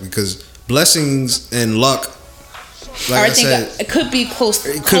respect, because blessings and luck, like I said, it could be closer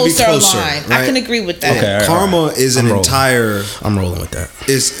aligned. Right? I can agree with that. Okay, karma is an entire. I'm rolling with that.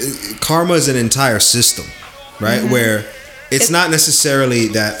 Karma is an entire system, right? Where it's not necessarily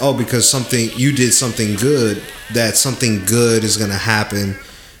that because you did something good, that something good is gonna happen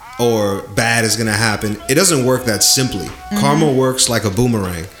or bad is gonna happen. It doesn't work that simply. Karma works like a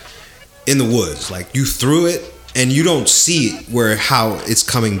boomerang in the woods. Like, you threw it and you don't see it how it's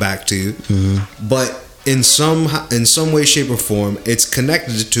coming back to you, but in some way, shape, or form, it's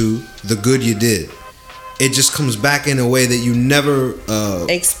connected to the good you did. It just comes back in a way that you never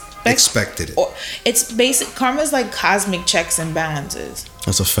expected it. It's basic. Karma is like cosmic checks and balances.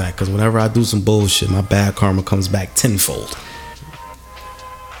 That's a fact, because whenever I do some bullshit, my bad karma comes back tenfold.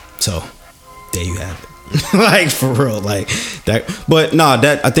 So there you have it. Like, for real, like that. But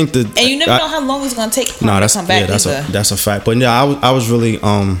that I think and you never know how long it's gonna take to come back. That's a fact. But yeah, I was really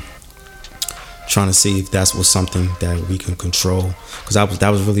trying to see if that was something that we can control, because that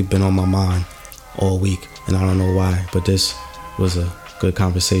was really been on my mind all week, and I don't know why, but this was a good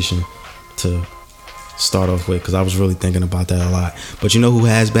conversation to start off with, because I was really thinking about that a lot. But you know who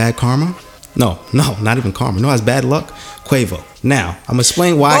has bad karma? No, not even karma. No, has bad luck? Quavo. Now I'm gonna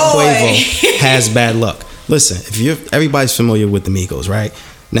explain why Quavo has bad luck. Listen, everybody's familiar with the Migos, right?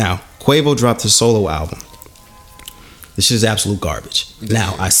 Now Quavo dropped his solo album. This shit is absolute garbage.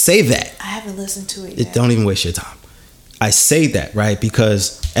 Now, I say that. I haven't listened to it yet. Don't even waste your time. I say that, right,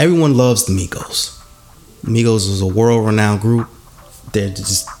 because everyone loves the Migos. Migos is a world-renowned group.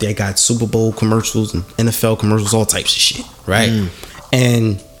 They got Super Bowl commercials and NFL commercials, all types of shit, right?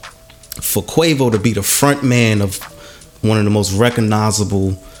 And for Quavo to be the front man of one of the most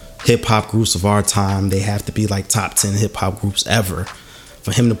recognizable hip-hop groups of our time, they have to be like top 10 hip-hop groups ever.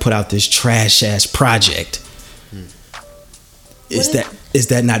 For him to put out this trash-ass project, is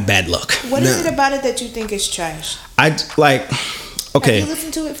that not bad luck? What is it about it that you think is trash? Okay. Have you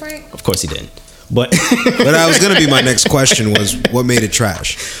listened to it, Frank? Of course he didn't. But that was gonna be my next question, was what made it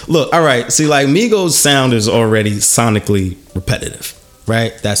trash? Look, all right. See, like, Migos' sound is already sonically repetitive,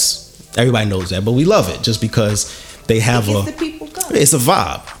 right? Everybody knows that, but we love it just because they have the people going. It's a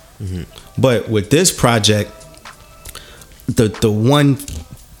vibe. But with this project, the one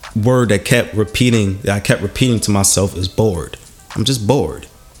word that I kept repeating to myself is bored. I'm just bored.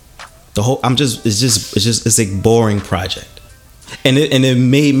 It's a boring project, and it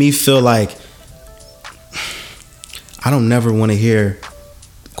made me feel like I don't never want to hear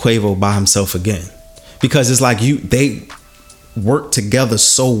Quavo by himself again, because it's like they work together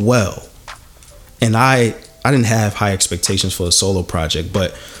so well, and I didn't have high expectations for a solo project,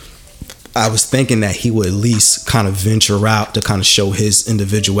 but I was thinking that he would at least kind of venture out to kind of show his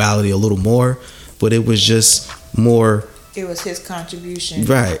individuality a little more, but it was just more. It was his contribution.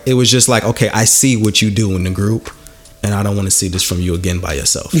 Right. It was just like, okay, I see what you do in the group, and I don't want to see this from you again by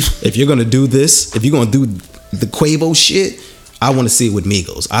yourself. If you're going to do this, if you're going to do the Quavo shit, I want to see it with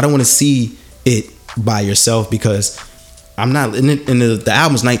Migos. I don't want to see it by yourself, because I'm not in it. The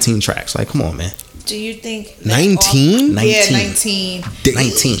album's 19 tracks. Like, come on, man. Do you think 19? Yeah, 19.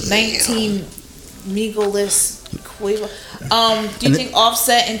 19 Migos-less Quavo. Do you think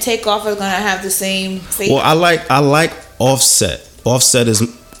Offset and Takeoff are gonna have the same fate? Well, I like Offset. Offset is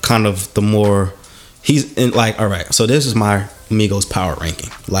kind of the more. He's in like, all right. So this is my Migos power ranking.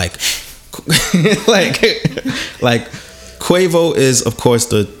 Like Quavo is of course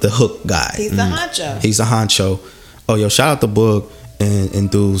the hook guy. He's the honcho. He's a honcho. Oh, yo, shout out to Boog and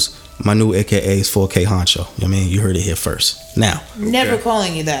dudes. My new AKA is 4K honcho. You know what I mean? You heard it here first. Now. Never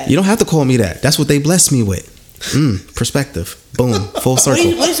calling you that. You don't have to call me that. That's what they blessed me with. Perspective. Boom. Full circle.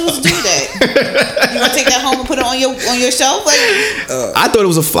 What are you supposed to do with that? You gonna take that home and put it on your shelf? Like, I thought it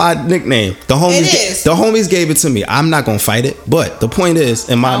was a fine nickname. The homies gave it to me. I'm not gonna fight it. But the point is,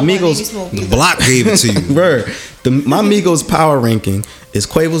 and my Migos, the block gave it to you. Bruh, my Migos power ranking is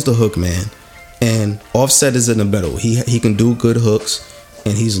Quavo's the hook man, and Offset is in the middle. He can do good hooks,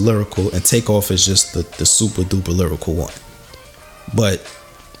 and he's lyrical, and Takeoff is just the super duper lyrical one. But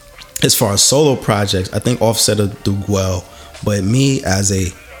as far as solo projects, I think Offset will do well. But me, as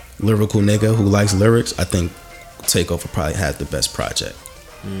a lyrical nigga who likes lyrics, I think Takeoff will probably have the best project.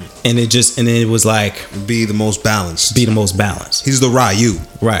 And it was like be the most balanced. He's the Ryu.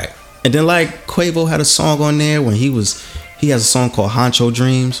 Right. And then like Quavo had a song on there when he has a song called Honcho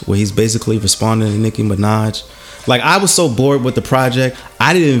Dreams where he's basically responding to Nicki Minaj. Like, I was so bored with the project,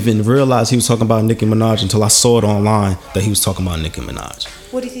 I didn't even realize he was talking about Nicki Minaj until I saw it online that he was talking about Nicki Minaj.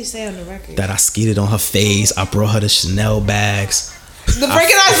 What did he say on the record? That I skeeted on her face, I brought her the Chanel bags. The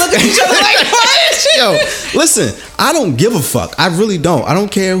freaking eyes look at each other like, what? Yo, listen, I don't give a fuck. I really don't. I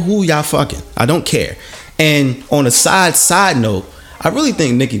don't care who y'all fucking. I don't care. And on a side note, I really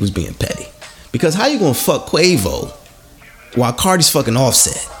think Nicki was being petty. Because how you gonna fuck Quavo while Cardi's fucking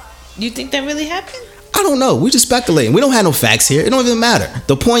Offset? You think that really happened? I don't know. We just speculating. We don't have no facts here. It don't even matter.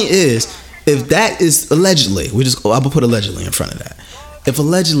 The point is, if that is allegedly, I'm gonna put allegedly in front of that. If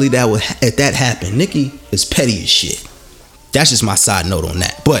allegedly if that happened, Nicki is petty as shit. That's just my side note on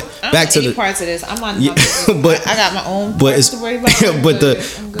that. But back to the parts of this. I'm on. Yeah, but I got my own. But it's to worry about. but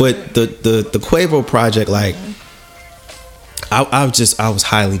the Quavo project, like, I was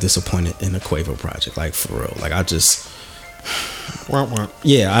highly disappointed in the Quavo project, like, for real. Like, I just.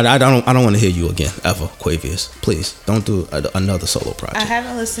 Yeah, I don't want to hear you again ever, Quavious. Please don't do another solo project. I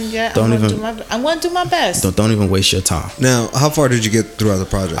haven't listened yet. I'm gonna do my best. Don't even waste your time. Now, how far did you get throughout the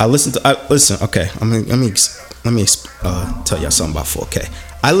project? Listen. Okay, let me tell y'all something about 4K.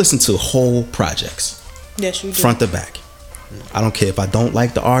 I listen to whole projects. Yes, you do. Front to back. I don't care if I don't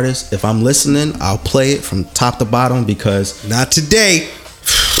like the artist. If I'm listening, I'll play it from top to bottom because. Not today.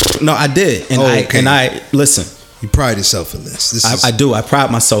 No, I did, and I listen. You pride yourself in this. I do. I pride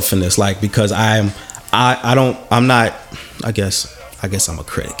myself in this, like, because I guess I'm a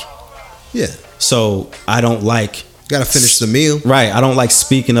critic. Yeah. So I don't like. You gotta finish the meal. Right. I don't like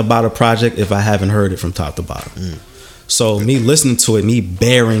speaking about a project if I haven't heard it from top to bottom. So me listening to it, me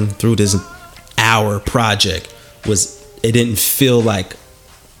bearing through this hour project it didn't feel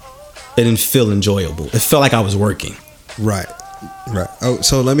enjoyable. It felt like I was working. Right. Oh,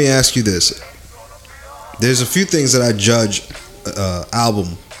 so let me ask you this. There's a few things that I judge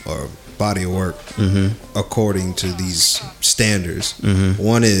album or body of work according to these standards.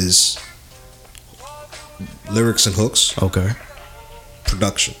 One is lyrics and hooks. Okay.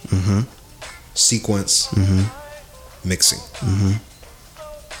 Production. Sequence. Mixing.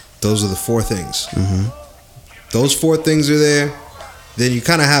 Those are the four things. Those four things are there, then you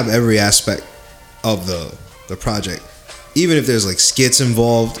kind of have every aspect of the project. Even if there's like skits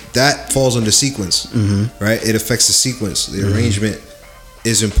involved, that falls under sequence, right? It affects the sequence. The arrangement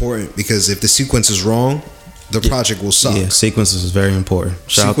is important because if the sequence is wrong, the project will suck. Yeah, sequence is very important.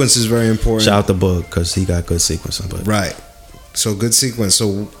 Sequence is very important. Shout out to Boog because he got good sequencing. But. Right. So good sequence.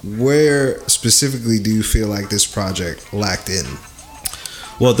 So where specifically do you feel like this project lacked in?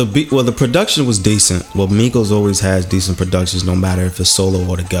 Well, the production was decent. Well, Migos always has decent productions, no matter if it's solo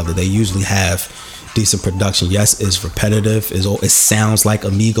or together. They usually have decent production. Yes, it's repetitive. It sounds like a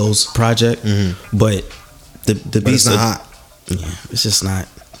Migos project, but the beats it's not hot. Yeah, it's just not.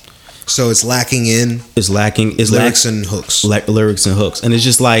 So it's lacking in. It's lacking. Lyrics and hooks. Lyrics and hooks, and it's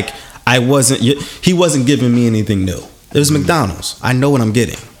just like he wasn't giving me anything new. It was McDonald's. I know what I'm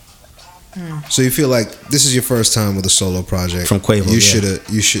getting. So you feel like this is your first time with a solo project from Quavo? He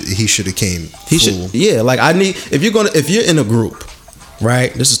should have came. Yeah. Like if you're in a group,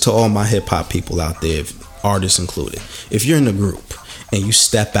 right? This is to all my hip hop people out there, artists included. If you're in a group and you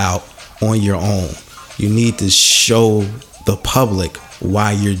step out on your own, you need to show the public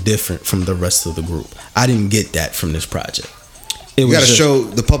why you're different from the rest of the group. I didn't get that from this project. You got to show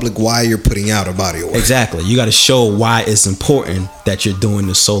the public why you're putting out a body of work. Exactly. You got to show why it's important that you're doing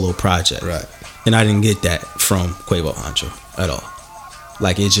the solo project. Right. And I didn't get that from Quavo Honcho at all.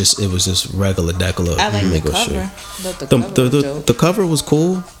 Like it was just regular decola. I like the Migos cover. shit. The cover was dope. The cover was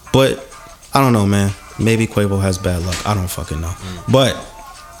cool, but I don't know, man. Maybe Quavo has bad luck. I don't fucking know. But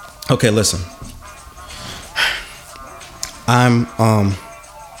okay, listen. I'm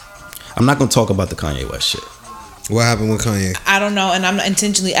not gonna talk about the Kanye West shit. What happened with Kanye? I don't know, and I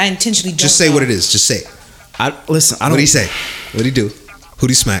intentionally don't Just say know. what it is. Just say it. I don't. What'd he say? What'd he do?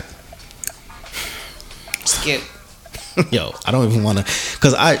 Who'd he smack? Skip. Yo, I don't even want to,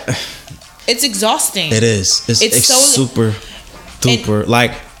 cause It's exhausting. It is. It's so super duper.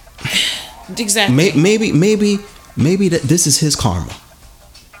 Like exactly. maybe that this is his karma.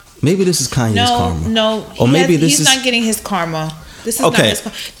 Maybe this is Kanye's karma. No, or maybe he's not getting his karma. This is okay. not his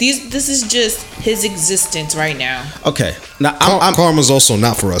karma. This is just his existence right now. Okay. Now karma's also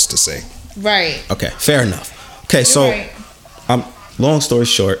not for us to say. Right. Okay. Fair enough. Okay. You're so, right. long story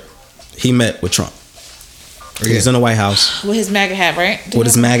short, he met with Trump. He was in the White House with his MAGA hat, right? With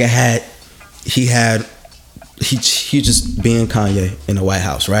his MAGA hat, he just being Kanye in the White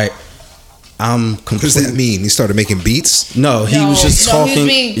House, right? What does that mean? He started making beats? No, he was just talking. He was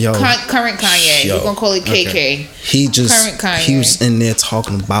being current Kanye. We're gonna call it KK. Okay. Current Kanye. He was in there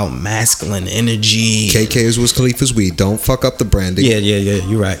talking about masculine energy. KK's was Khalifa's weed. Don't fuck up the branding. Yeah.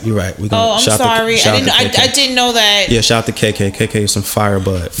 You're right. We gonna I'm sorry. I didn't know that. Yeah, shout out to KK. KK is some fire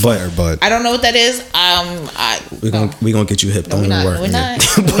bud. I don't know what that is. We gonna get you hip. Don't even worry. We're not.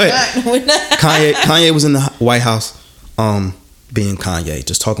 Kanye was in the White House. Being Kanye,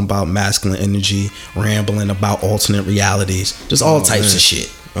 just talking about masculine energy, rambling about alternate realities, just all types of shit.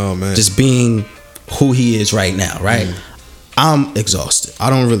 Oh man, just being who he is right now, right? I'm exhausted. I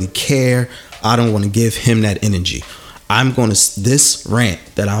don't really care. I don't want to give him that energy. This rant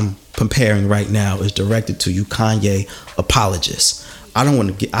that I'm preparing right now is directed to you, Kanye apologists. I don't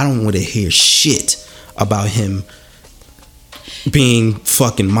want to hear shit about him being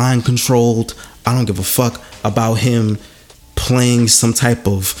fucking mind controlled. I don't give a fuck about him playing some type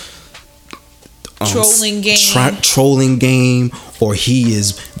of trolling game, or he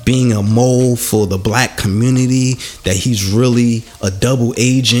is being a mole for the black community, that he's really a double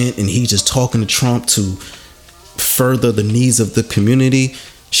agent and he's just talking to Trump to further the needs of the community.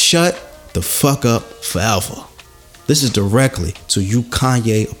 Shut the fuck up forever. This is directly to you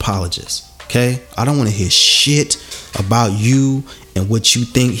Kanye apologists, okay? I don't want to hear shit about you and what you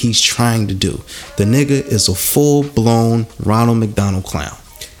think he's trying to do. The nigga is a full-blown Ronald McDonald clown.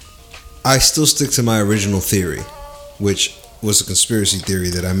 I still stick to my original theory, which was a conspiracy theory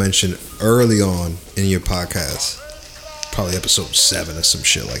that I mentioned early on in your podcast. Probably episode 7 or some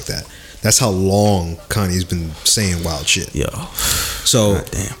shit like that. That's how long Kanye's been saying wild shit. Yo. So, God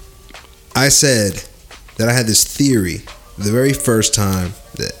damn. I said that I had this theory the very first time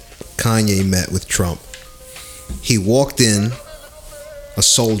that Kanye met with Trump. He walked in a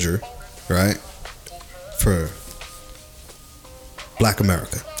soldier, right, for Black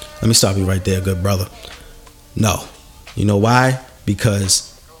America. Let me stop you right there, good brother. No. You know why?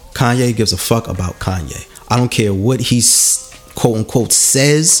 Because Kanye gives a fuck about Kanye. I don't care what he's quote unquote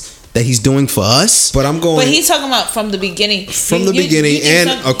says that he's doing for us. But But he's talking about from the beginning.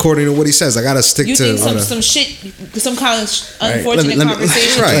 According to what he says, I gotta stick to some kind of unfortunate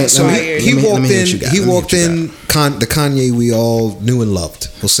conversation. Right. So he walked in. The Kanye we all knew and loved.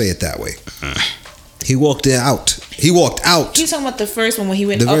 We'll say it that way. He walked out. He's talking about the first one when he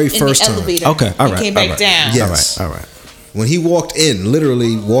went the up very in first the time. elevator. Okay, all right. And came back down. Yes. All right. When he walked in,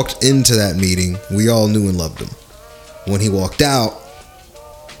 literally walked into that meeting, we all knew and loved him. When he walked out,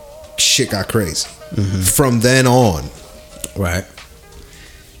 shit got crazy. Mm-hmm. From then on. Right.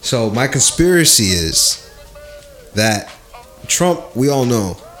 So my conspiracy is that Trump, we all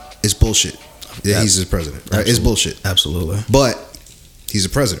know, is bullshit. Yeah, he's the president, right? It's bullshit. Absolutely. But he's the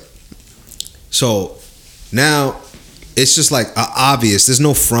president. So now it's just like obvious. There's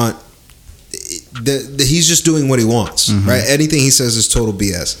no front. He's just doing what he wants, right? Anything he says is total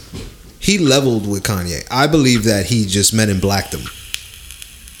BS. He leveled with Kanye. I believe that he just men in blacked him,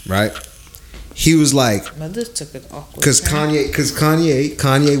 right? He was like, because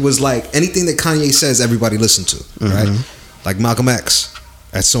Kanye was like, anything that Kanye says, everybody listen to, right? Like Malcolm X.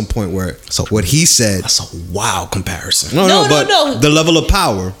 At some point where what he said, that's a wild comparison. No. The level of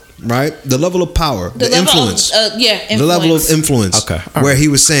power, right? The level of power, the influence. The level of influence. Okay. Where he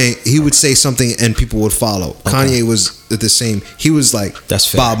was saying, he would say something and people would follow. Okay. Kanye was the same. He was like that's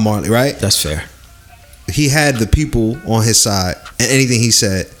fair. Bob Marley, right? That's fair. He had the people on his side, and anything he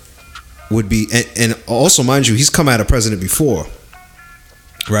said would be. And also, mind you, he's come out a president before.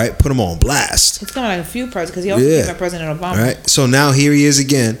 Right, put him on blast. It's coming like a few presidents because he also came out President Obama. Right, so now here he is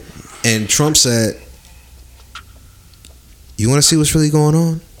again, and Trump said, You want to see what's really going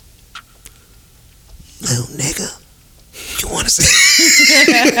on? Little nigga. You want to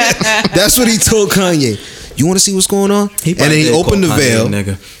see? That's what he told Kanye. You want to see what's going on? And then he opened the veil.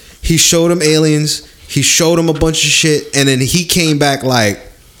 Nigga. He showed him aliens. He showed him a bunch of shit. And then he came back like,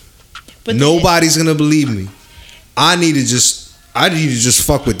 but nobody's going to believe me. I need to just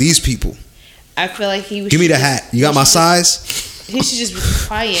fuck with these people. I feel like he was. Give me the hat. You got my size? He should just be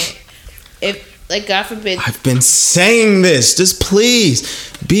quiet. If, like, God forbid. I've been saying this. Just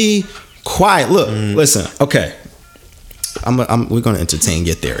please be quiet. Look, listen. Okay. We're going to entertain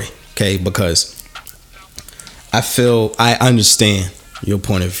your theory. Okay. Because I understand your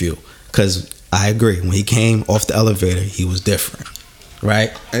point of view. Because I agree. When he came off the elevator, he was different.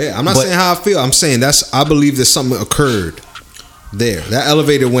 Right? Yeah, I'm not saying how I feel. I'm saying I believe that something occurred there. That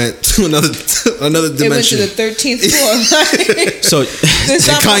elevator went to another dimension. It went to the 13th floor. So and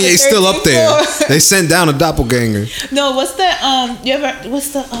Kanye's still up there. They sent down a doppelganger. No, what's the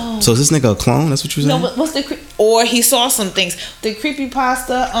So is this nigga a clone? That's what you're saying? No, what's the or he saw some things. The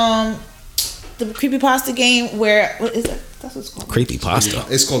creepypasta game where what is it? That's what it's called. Creepypasta.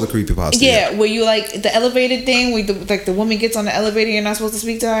 It's called the creepypasta. Yeah, where you like the elevator thing where the woman gets on the elevator, you're not supposed to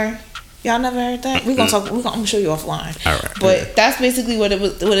speak to her. Y'all never heard that? I'm gonna show you offline. All right. But that's basically what it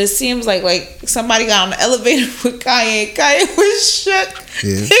was. What it seems like somebody got on the elevator with Kanye. Kanye was shook.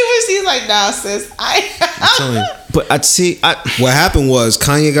 Yeah. He's like, nah, sis. I'm telling you. But what happened was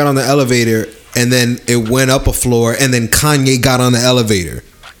Kanye got on the elevator and then it went up a floor and then Kanye got on the elevator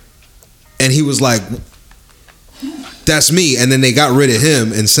and he was like, "That's me." And then they got rid of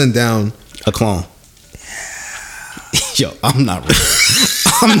him and sent down a clone. Yo, I'm not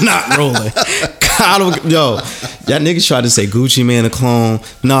rolling. Yo, that niggas tried to say Gucci Mane a clone.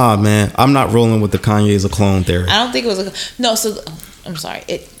 Nah, man, I'm not rolling with the Kanye's a clone theory. I don't think it was no. So I'm sorry.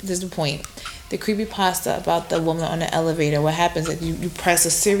 This is the point. The creepypasta about the woman on the elevator. What happens is you press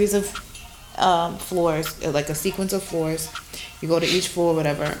a series of floors, like a sequence of floors. You go to each floor,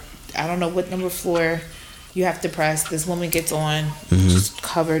 whatever. I don't know what number floor you have to press. This woman gets on, she's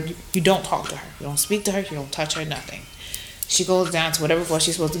covered. You don't talk to her. You don't speak to her. You don't touch her. Nothing. She goes down to whatever floor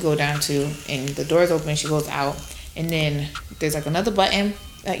she's supposed to go down to, and the door's open. She goes out, and then there's like another button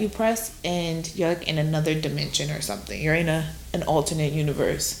that you press, and you're like in another dimension or something. You're in an alternate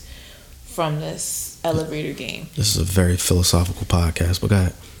universe from this elevator game. This is a very philosophical podcast, but go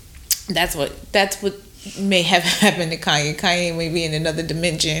ahead. That's what may have happened to Kanye. Kanye may be in another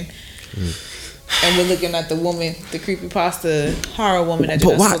dimension. And we're looking at the woman, the creepypasta horror woman that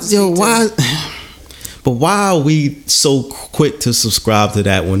you're not supposed to speak to. But why are we so quick to subscribe to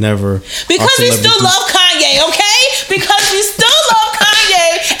that whenever? Because we still love Kanye, okay? Because we still love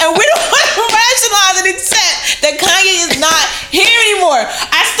Kanye, and we don't want to rationalize and accept that Kanye is not here anymore.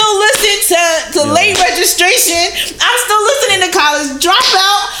 I still listen to Late Registration. I'm still listening to College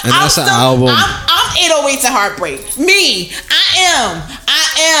Dropout. And that's an album. I'm 808s and Heartbreak. Me, I am.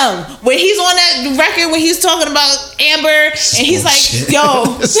 When he's on that record, when he's talking about Amber, and he's like,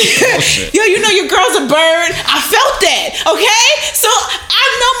 yo, you know your girl's a bird. I felt that, okay? So I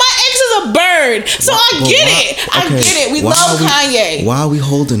know my ex is a bird. So I get it. We love Kanye. Why are we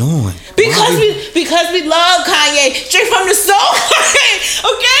holding on? Because we love Kanye straight from the soul.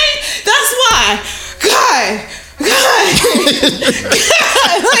 Okay? That's why. God,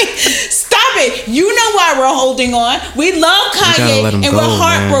 like, stop it. You know why we're holding on. We love Kanye and we're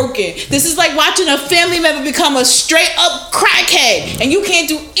heartbroken. Man. This is like watching a family member become a straight up crackhead and you can't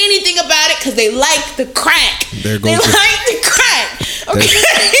do anything about it because they like the crack. They like the crack. Okay.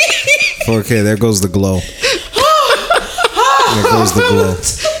 Okay, there goes the glow. There goes the glow.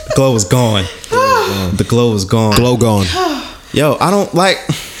 The glow is gone. The glow is gone. Glow gone. Yo, I don't like.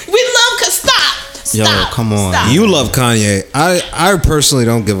 Stop. Yo, come on. Stop. You love Kanye. I personally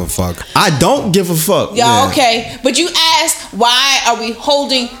don't give a fuck. I don't give a fuck. Y'all, okay. But you asked, why are we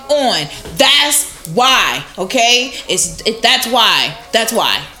holding on? That's why, okay? That's why. That's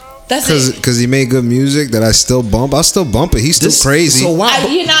it. Because he made good music that I still bump. I still bump it. He's still crazy. So why?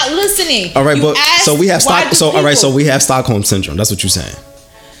 You're not listening. All right, so we have Stockholm syndrome. That's what you're saying.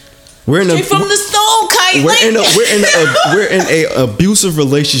 We're in from the soul, Kanye. We're in a abusive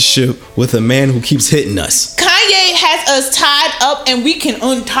relationship with a man who keeps hitting us. Kanye has us tied up, and we can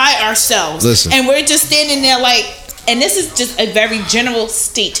untie ourselves. Listen, and we're just standing there like. And this is just a very general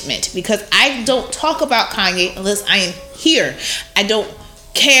statement because I don't talk about Kanye unless I am here. I don't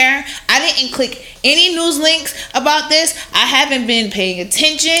care. I didn't click any news links about this. I haven't been paying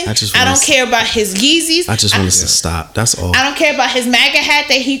attention. I don't care about his Yeezys. I just want us to stop. That's all. I don't care about his MAGA hat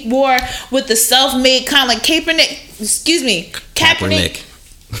that he wore with the self-made kind of like Kaepernick. Excuse me, Kaepernick.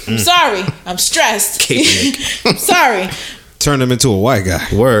 I'm sorry. I'm stressed. Kaepernick. I'm sorry. Turn him into a white guy.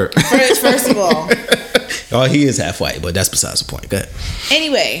 Word. First of all. Oh, he is half white, but that's besides the point. Go ahead.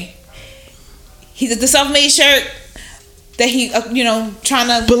 Anyway, he's the self-made shirt that he, trying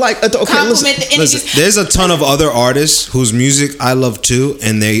to. But like, okay, compliment the images. Listen, there's a ton of other artists whose music I love too,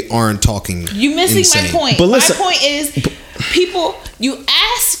 and they aren't talking. You missing insane. my point. But listen, my point is, people. You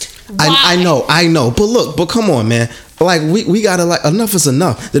asked why. I know. But look, come on, man. Like we gotta like enough is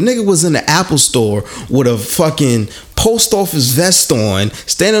enough. The nigga was in the Apple store with a fucking post office vest on,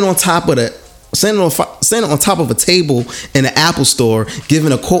 standing on top of a table in the Apple store,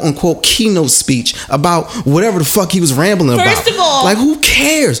 giving a quote unquote keynote speech about whatever the fuck he was rambling about. First of all, like who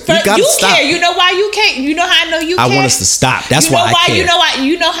cares? You gotta stop. Care. You know why you care? You know how I know you care? I want us to stop. That's why I care.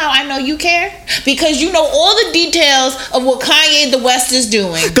 You know how I know you care? Because you know all the details of what Kanye the West is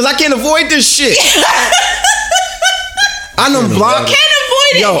doing. Because I can't avoid this shit. I know block. You can't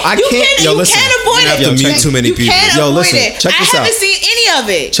avoid it. Yo, I can't. You can't avoid it. You have to mute too many people. You can't avoid it. Check this out. I haven't seen any of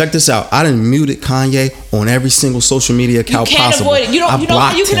it. Check this out. I done muted Kanye on every single social media account possible. You can't avoid it. You know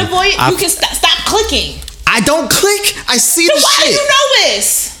how you can avoid it? You can stop clicking. I don't click. I see the shit. Why do you know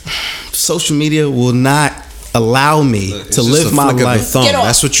this? Social media will not allow me to live my life. Thumb.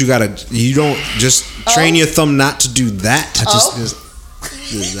 That's what you gotta. You don't just train your thumb not to do that. Just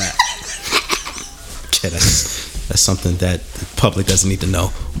do that. Okay, that's something that the public doesn't need to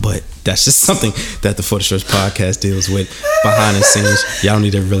know, but that's just something that the For the Stretch podcast deals with behind the scenes. Y'all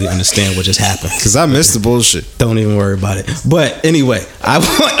need to really understand what just happened, because I missed the bullshit. Don't even worry about it. But anyway, I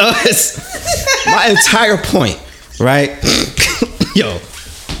want us. My entire point, right? Yo,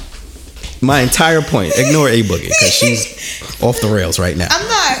 my entire point. Ignore A Boogie because she's off the rails right now. I'm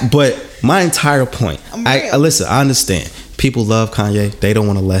not. But my entire point. I listen. I understand. People love Kanye. They don't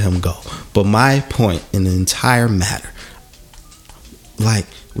want to let him go. But my point in the entire matter, like,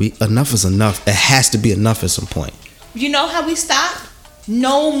 enough is enough. It has to be enough at some point. You know how we stop?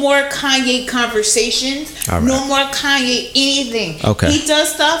 No more Kanye conversations. Right. No more Kanye anything. Okay. He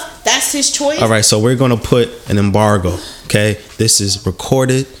does stuff. That's his choice. All right. So we're going to put an embargo. Okay. This is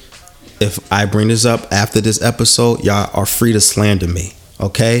recorded. If I bring this up after this episode, y'all are free to slander me.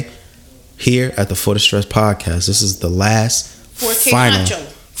 Okay. Here at the For the Stretch podcast, this is the last 4K final honcho.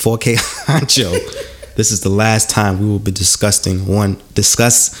 4K honcho. This is the last time we will be discussing. No, words.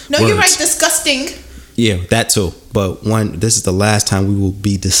 You're right. Disgusting. Yeah, that too. But this is the last time we will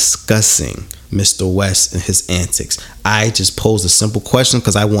be discussing Mr. West and his antics. I just posed a simple question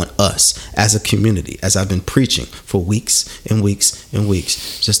because I want us as a community, as I've been preaching for weeks and weeks and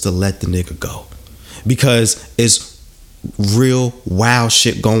weeks, just to let the nigga go, because it's real wild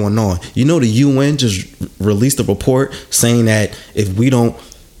shit going on. You know, the UN just released a report saying that if we don't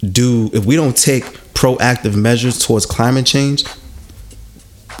take proactive measures towards climate change,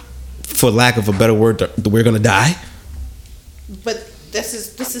 for lack of a better word, we're gonna die. But this is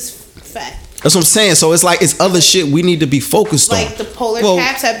fact. That's what I'm saying. So it's like it's other shit we need to be focused on. Like the polar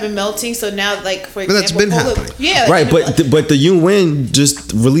caps have been melting, so now, like, for example, that's been happening. Yeah, right. But the UN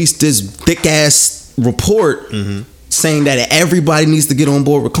just released this thick ass report. Mm-hmm. Saying that everybody needs to get on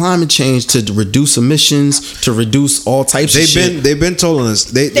board with climate change to reduce emissions, to reduce all types of shit. They've been telling us.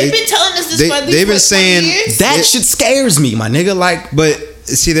 They've been telling us this for at least they've been saying years. That shit scares me, my nigga. Like, but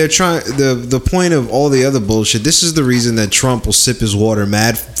see, they're trying the point of all the other bullshit. This is the reason that Trump will sip his water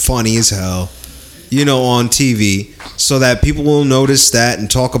mad funny as hell, on TV, so that people will notice that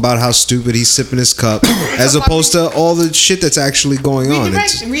and talk about how stupid he's sipping his cup, as opposed to all the shit that's actually going on.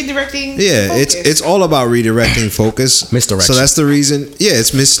 Redirecting. Yeah, focus. It's all about redirecting focus. Misdirection. So that's the reason. Yeah,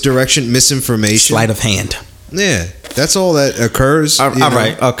 it's misdirection, misinformation, sleight of hand. Yeah, that's all that occurs. All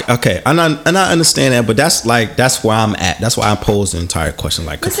right. Okay. And I understand that, but that's where I'm at. That's why I posed the entire question.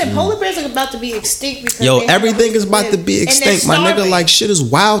 Like, listen, polar bears are about to be extinct because everything is about to be extinct, my nigga. Like, shit is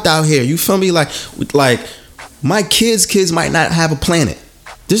wild out here. You feel me? Like my kids might not have a planet.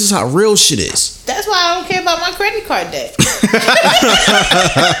 This is how real shit is. That's why I don't care about my credit card debt.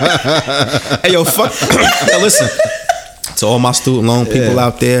 Hey, yo, fuck. Yo, listen. To all my student loan people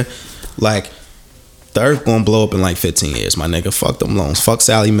out there, like, the earth gonna blow up in like 15 years, my nigga. Fuck them loans. Fuck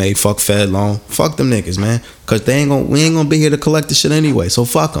Sally Mae. Fuck Fed loan. Fuck them niggas, man. Cause we ain't gonna be here to collect the shit anyway. So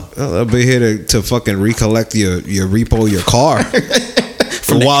fuck them. I'll be here to fucking recollect your repo, your car.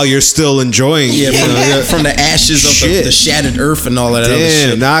 While you're still enjoying, from the ashes of the shattered earth and all that other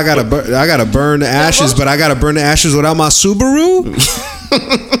shit. Now I gotta burn the ashes, but I gotta burn the ashes without my Subaru.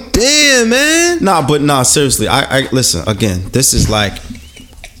 Damn, man. Seriously. I listen again. This is like.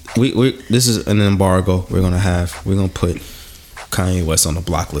 This is an embargo we're gonna put Kanye West on the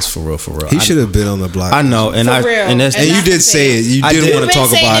block list for real. He should have been on the block. I know, and that's you did say it. You didn't want to talk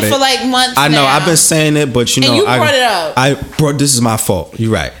about it for like months. I know. Now. I've been saying it, but you know, you brought it up. This is my fault.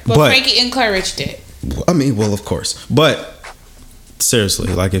 You're right. But Frankie and Claridge did. I mean, well, of course, but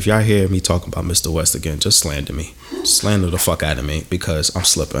seriously, like if y'all hear me talking about Mr. West again, just slander me, slander the fuck out of me because I'm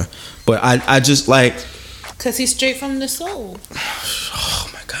slipping. But I just like, cause he's straight from the soul. Oh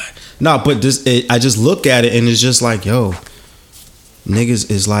my god, no, but I just look at it and it's just like, yo, niggas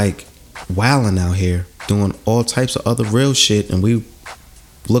is like wilding out here doing all types of other real shit, and we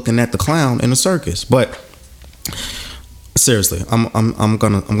looking at the clown in the circus. But seriously, I'm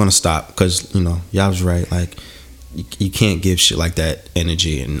gonna stop because you know y'all was right. Like you can't give shit like that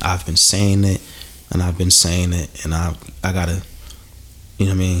energy, and I've been saying it, and I gotta, you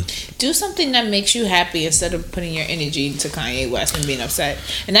know what I mean. Do something that makes you happy instead of putting your energy into Kanye West and being upset.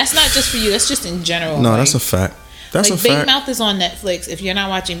 And that's not just for you. That's just in general. No, that's a fact. That's like a Big fact. Mouth is on Netflix. If you're not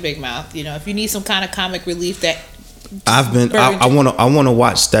watching Big Mouth, you know, if you need some kind of comic relief, that I wanna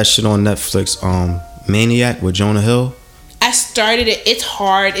watch that shit on Netflix. Maniac with Jonah Hill. I started it. It's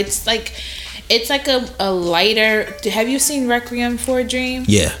hard. It's like a lighter. Have you seen Requiem for a Dream?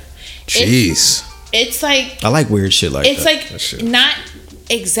 Yeah. Jeez. It's like I like weird shit like that. It's like not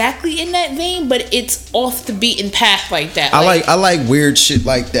exactly in that vein, but it's off the beaten path like that. I like weird shit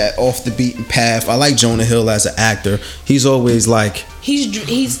like that, off the beaten path. I like Jonah Hill as an actor. He's always like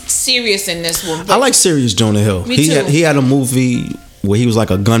he's serious in this one. I like serious Jonah Hill. Me too. He had a movie where he was like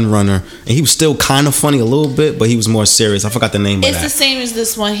a gun runner, and he was still kind of funny a little bit, but he was more serious. I forgot the name of that. It's the same as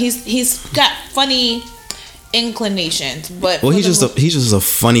this one. He's got funny inclinations, but well, he's just a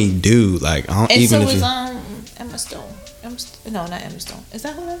funny dude. Like I don't, and even so if is Emma Stone. No, not Emma Stone. Is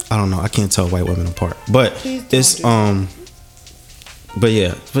that who that is? I don't know. I can't tell white women apart. But it's But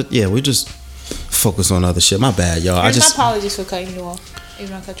yeah, we just focus on other shit. My bad, y'all. My apologies for cutting you off.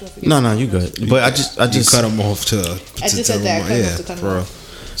 Even I cut you off again. No, you good. But I just you cut him off to I just said that. Cut him off.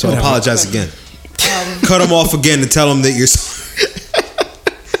 So apologize again. Cut him off again and tell him that you're sorry.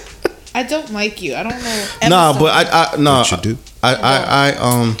 I don't like you. I don't know. Nah, but What you do?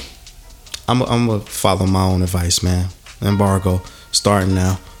 I'm gonna follow my own advice, man. Embargo starting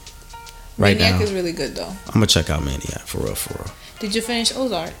now. Right Maniac now is really good though. I'm gonna check out Maniac for real. Did you finish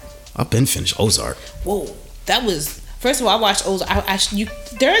Ozark? I've been finished Ozark. Whoa, that was. First of all, I watched Ozark. I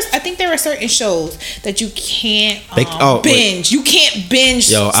think there are certain shows that you can't binge. You can't binge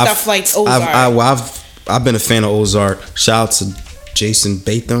stuff like Ozark. I've been a fan of Ozark. Shout out to Jason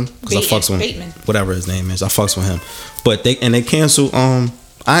Bateman because I fucks with him. Whatever his name is, I fucks with him. But they canceled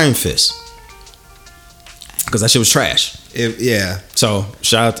Iron Fist because that shit was trash. So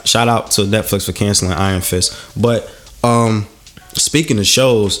shout out to Netflix for canceling Iron Fist. But speaking of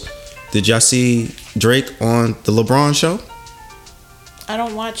shows, did y'all see Drake on the LeBron show? I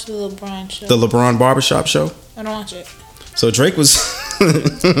don't watch the LeBron show. The LeBron Barbershop show? I don't watch it. So Drake was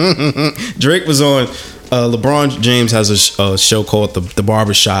on LeBron James has a show called the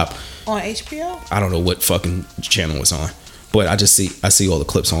Barbershop on HBO. I don't know what fucking channel it's on, but I see all the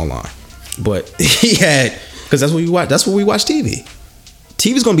clips online. But he had, because that's what we watch TV.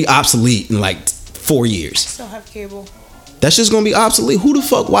 TV's gonna be obsolete in like 4 years. I still have cable. That's just gonna be obsolete. Who the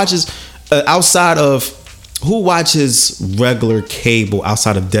fuck watches who watches regular cable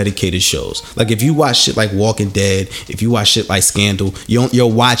outside of dedicated shows? Like if you watch shit like Walking Dead, if you watch shit like Scandal, you're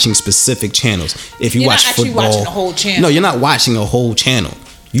watching specific channels. If you watch football, you're not actually watching a whole channel. No, you're not watching a whole channel.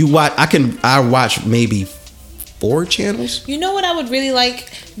 I watch maybe 4 channels. You know what I would really like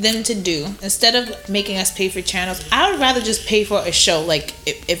them to do? Instead of making us pay for channels, I would rather just pay for a show. Like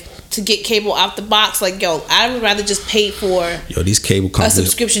if to get cable out the box, like I would rather just pay for these cable companies, a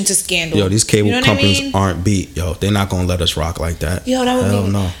subscription to Scandal. These cable companies aren't beat. They're not gonna let us rock like that. That would Hell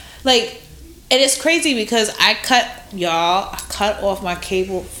no. Like, and it's crazy because I cut off my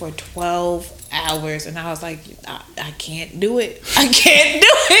cable for 12 hours, and I was like, I can't do it. I can't do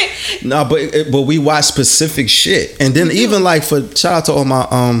it. No, but we watch specific shit, and then even like shout out to all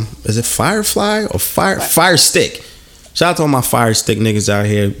my is it Firefly or Fire Stick? Shout out to all my Fire Stick niggas out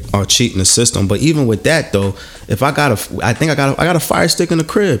here are cheating the system. But even with that though, if I got a Fire Stick in the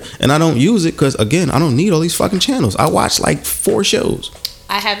crib and I don't use it because again I don't need all these fucking channels. I watch like 4 shows.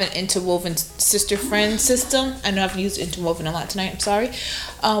 I have an interwoven sister friend system. I know I've used interwoven a lot tonight. I'm sorry.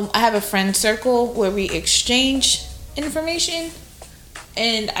 I have a friend circle where we exchange information,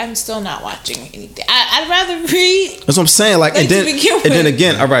 and I'm still not watching anything. I'd rather read. That's what I'm saying. Like and then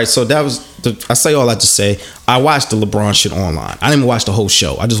again, all right. So that was I say all that to say I watched the LeBron shit online. I didn't even watch the whole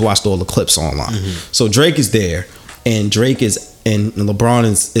show. I just watched all the clips online. Mm-hmm. So Drake is there, and LeBron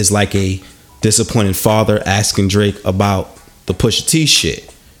is like a disappointed father asking Drake about the Pusha T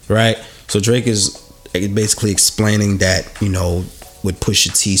shit, right? So Drake is basically explaining that, you know, what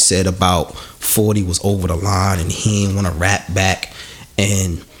Pusha T said about 40 was over the line and he didn't want to rap back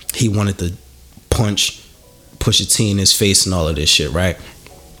and he wanted to punch Pusha T in his face and all of this shit, right?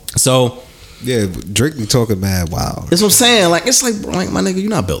 So yeah, Drake be talking mad wow. That's what I'm saying. Like, it's like my nigga, you're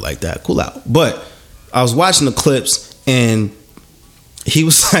not built like that. Cool out. But I was watching the clips and he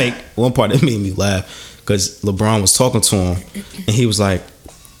was like, one part that made me laugh because LeBron was talking to him and he was like,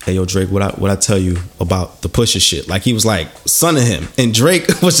 hey yo Drake, what I tell you about the Pusha shit? Like he was like sonning him, and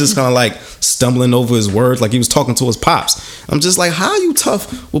Drake was just kind of like stumbling over his words, like he was talking to his pops. I'm just like, how are you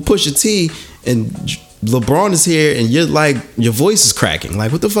tough with Pusha T and LeBron is here and you're like, your voice is cracking?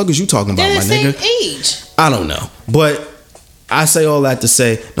 Like what the fuck is you talking about, They're my the same nigga? age. I don't know, but I say all that to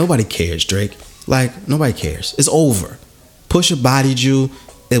say nobody cares, Drake. Like nobody cares. It's over. Pusha bodied you.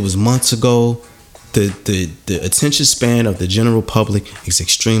 It was months ago. The attention span of the general public is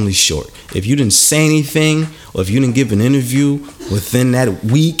extremely short. If you didn't say anything or if you didn't give an interview within that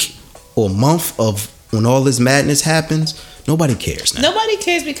week or month of when all this madness happens, nobody cares now. Nobody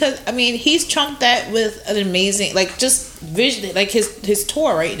cares because, I mean, he's trumped that with an amazing, like, just visually, like his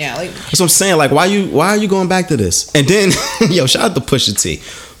tour right now. Like, that's what I'm saying. Like, why are you going back to this? And then, yo, shout out to Pusha T.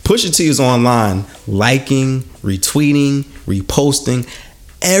 Pusha T is online liking, retweeting, reposting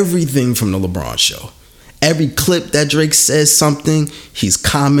everything from the LeBron show. Every clip that Drake says something, he's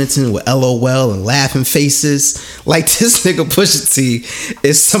commenting with LOL and laughing faces. Like this nigga Pusha T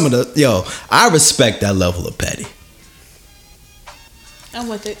is some of the, yo, I respect that level of petty. I'm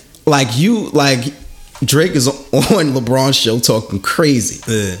with it. Like Drake is on LeBron's show talking crazy.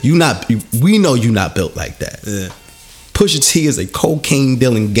 Yeah. We know you not built like that. Yeah. Pusha T is a cocaine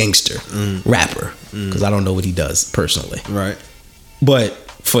dealing gangster rapper, because I don't know what he does personally. Right. But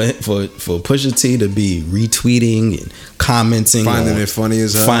for Pusha T to be retweeting and commenting, finding it funny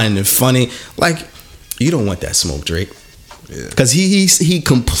as hell, finding it funny, like you don't want that smoke, Drake. Yeah. Because he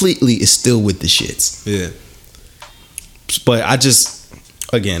completely is still with the shits. Yeah. But I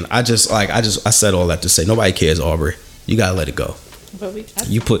said all that to say nobody cares, Aubrey. You gotta let it go. But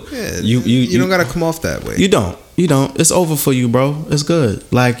You don't gotta come off that way. You don't. It's over for you, bro. It's good.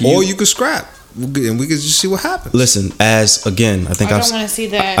 Like, or you could scrap, and we could just see what happens. Listen, I don't want to see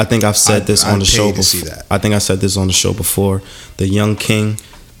that. I think I've said this on the show before. See that. I think I said this on the show before. The Young King,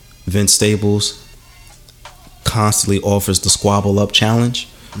 Vince Staples, constantly offers the squabble up challenge,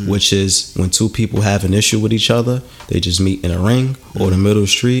 which is when two people have an issue with each other, they just meet in a ring or the middle of the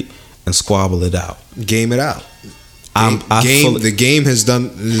street and squabble it out. Game it out. The game has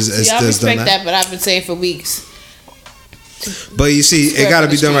done. I respect that, but I've been saying for weeks. But you see, it got to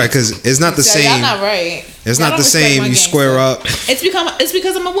be done right because it's not the same. Y'all not right. It's not the same. You square up. It's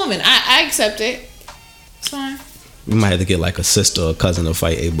because I'm a woman. I accept it. It's fine. We might have to get like a sister or cousin to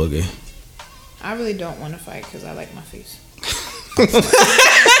fight A Boogie. I really don't want to fight because I like my face.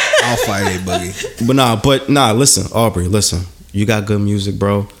 I'll fight A Boogie. But nah. Listen, Aubrey. Listen, you got good music,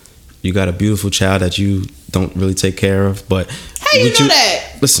 bro. You got a beautiful child that you don't really take care of, but how you know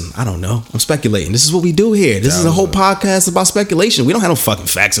that? Listen, I don't know. I'm speculating. This is what we do here. This is a whole podcast about speculation. We don't have no fucking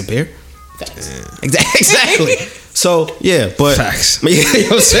facts up here. Facts. Yeah. Exactly. So yeah, but facts. Yeah, you know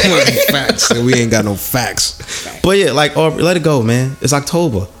what I'm saying? Facts. We ain't got no facts. But yeah, like let it go, man. It's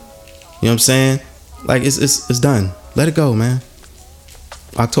October. You know what I'm saying? Like it's done. Let it go, man.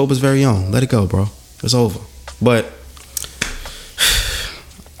 October's very own. Let it go, bro. It's over. But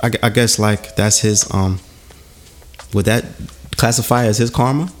I guess like that's his would that classify as his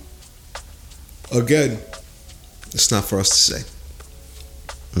karma? Again, it's not for us to say.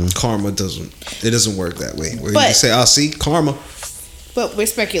 Karma doesn't work that way. Where you can say, "I'll see karma." But we're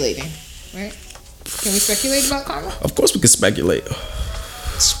speculating, right? Can we speculate about karma? Of course, we can speculate.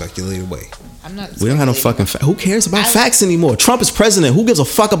 Speculate away. I'm not. We don't have no fucking facts. Who cares about facts anymore? Trump is president. Who gives a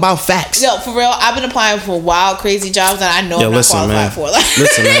fuck about facts? No, for real. I've been applying for wild, crazy jobs that I know I'm not qualified for.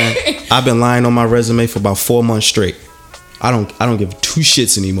 Listen, man. I've been lying on my resume for about 4 months straight. I don't give two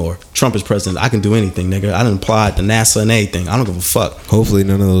shits anymore. Trump is president. I can do anything, nigga. I done applied to NASA and anything. I don't give a fuck. Hopefully,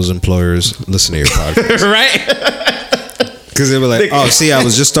 none of those employers listen to your podcast, right? Because they were like, "Oh, see, I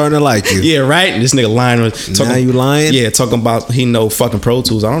was just starting to like you." Yeah, right. And this nigga lying. Now you lying? Yeah, talking about he know fucking Pro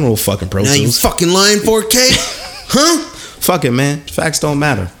Tools. I don't know fucking Pro Tools. Now you fucking lying 4K, huh? Fuck it, man. Facts don't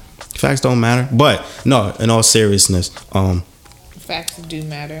matter. Facts don't matter. But no, in all seriousness, facts do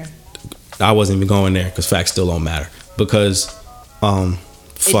matter. I wasn't even going there because facts still don't matter because fuck,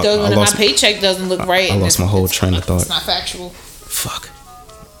 it does when my paycheck doesn't look right. I lost my whole train of thought. It's not factual. Fuck.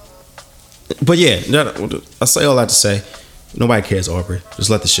 But yeah, I say all that to say, nobody cares, Aubrey. Just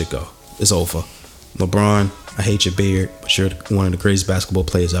let the shit go. It's over. LeBron, I hate your beard, but you're one of the greatest basketball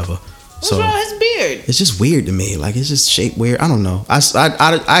players ever. What's wrong with his beard? It's just weird to me. Like, it's just shaped weird. I don't know. I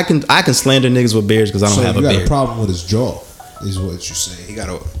can slander niggas with beards because I don't have a beard. You got a problem with his jaw, is what you say. He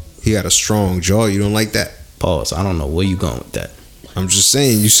got a strong jaw. You don't like that? Pause. I don't know where you going with that. I'm just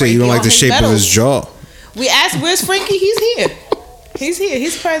saying. You say Frankie you don't like on the his shape of medals. his jaw. We asked, where's Frankie? He's here. He's here.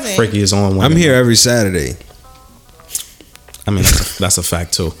 He's present. Frankie is on one. I'm here every Saturday. I mean, that's a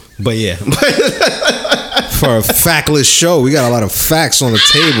fact too. But yeah. For a factless show, we got a lot of facts on the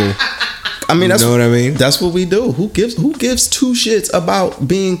table. I mean, that's, you know what I mean? That's what we do. Who gives two shits about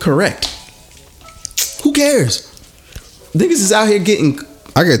being correct? Who cares? Niggas is out here getting.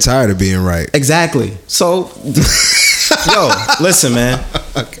 I get tired of being right. Exactly. So, yo, listen, man.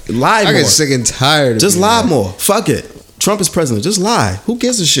 Lie more. I get sick and tired. Just being lie right. more. Fuck it. Trump is president. Just lie. Who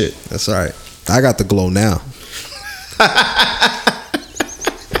gives a shit? That's all right. I got the glow now.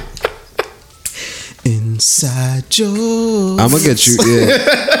 Inside joke. I'm gonna get you.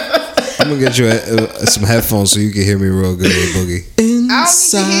 Yeah. I'm gonna get you some headphones so you can hear me real good, Boogie.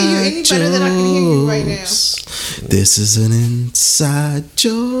 Inside I don't need to hear you any better than I can hear you right now. This is an inside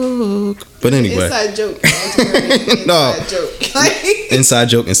joke. But anyway. Inside joke. No. Inside joke. Inside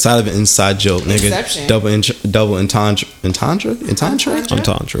joke inside of an inside joke, nigga. Inception. Double entendre. Entendre?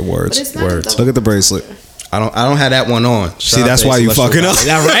 Entendre words. But it's not Words. a double- Look at the bracelet. I don't have that one on. See, that's why you fucking up.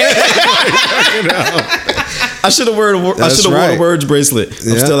 That right? I should have worn a words bracelet.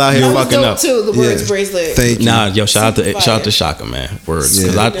 I'm Yeah. still out here That was fucking dope up. too, the words Yeah. bracelet. Thank you. Nah, yo, shout Super out to fire. Shaka, man. Words.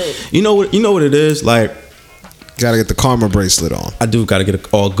 Yeah. 'Cause you know what it is? Like, Gotta get the karma bracelet on. I do gotta get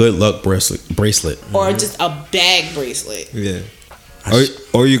a good luck bracelet. Or just a bag bracelet. Yeah.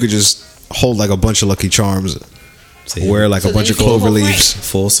 Or you could just hold like a bunch of Lucky Charms. See, Wear like So a bunch then of you clover can hold leaves.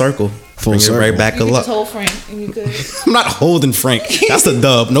 full circle. Full Bring circle. it right back You to could luck. just hold Frank and you could. I'm not holding Frank. That's the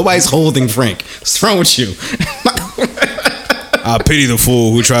dub. Nobody's holding Frank. What's wrong with you? I pity the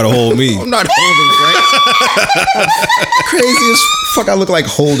fool who try to hold me. I'm not holding Frank. Crazy as fuck. I look like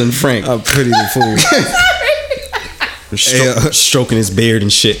holding Frank. I pity the fool. Stroking his beard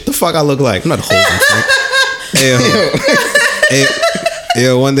and shit. The fuck I look like? I'm not holding Frank.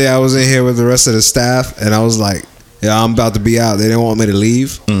 One day I was in here with the rest of the staff, and I was like, "Yeah, I'm about to be out." They didn't want me to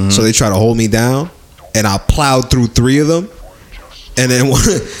leave, so they tried to hold me down, and I plowed through 3 of them. And then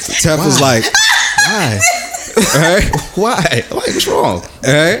Tef was like, Why? "Right, Why? What's wrong?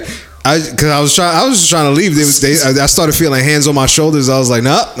 right." I was just trying to leave. I started feeling hands on my shoulders. I was like,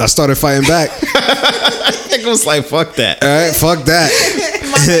 "Nah." I started fighting back. It was like, fuck that. All right, fuck that.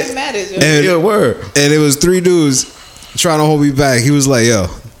 My life matters. Yo. And, Yeah, word. and it was 3 dudes trying to hold me back. He was like, "Yo,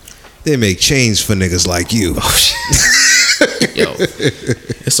 they make chains for niggas like you." Yo,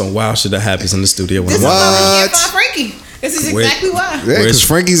 it's some wild shit that happens in the studio when This is I'm why we What? can't find Frankie. This is Wait. exactly why. Yeah, because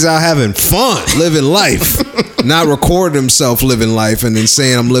Frankie's out having fun, living life, not recording himself living life and then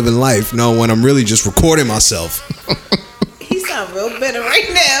saying I'm living life. No, when I'm really just recording myself. He sound real bitter right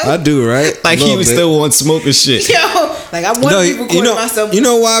now. I do, right? like A he little was bit. still on smoking shit. Yo, like I want to be recording myself. You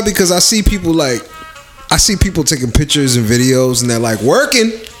know why? Because I see people taking pictures and videos and they're like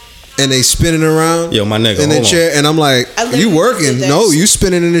working and they spinning around Yo, my nigga, in their hold on. chair and I'm like, I literally you working? did that No, shit. you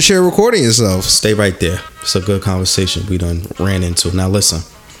spinning in the chair recording yourself. Stay right there. It's a good conversation we done ran into. Now listen,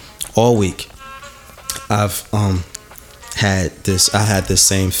 all week I've had this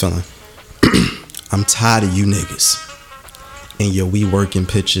same feeling. I'm tired of you niggas and your we working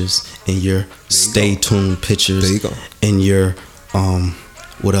pictures and your stay tuned pictures. There you go. And your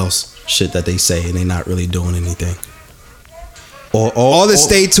what else shit that they say and they not really doing anything. All this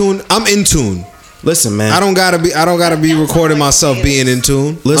stay tuned. I'm in tune. Listen, man. I don't gotta be recording myself being in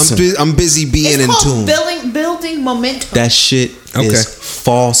tune. Listen. I'm busy being it's in called tune. building momentum. That shit Okay. is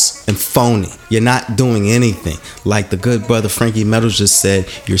false and phony. You're not doing anything. Like the good brother Frankie Meadows just said,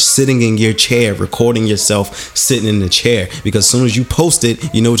 you're sitting in your chair, recording yourself sitting in the chair. Because as soon as you post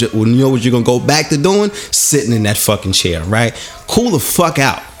it, you know what you're gonna go back to doing? Sitting in that fucking chair, right? Cool the fuck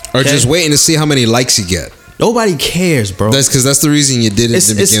out. Or okay? just waiting to see how many likes you get. Nobody cares, bro. That's because that's the reason you did it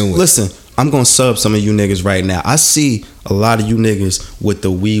to begin with. Listen, I'm gonna sub some of you niggas right now. I see a lot of you niggas with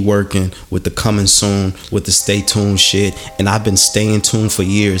the we working, with the coming soon, with the stay tuned shit, and I've been staying tuned for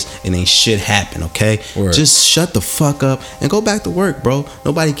years and ain't shit happen, okay? Word. Just shut the fuck up and go back to work, bro.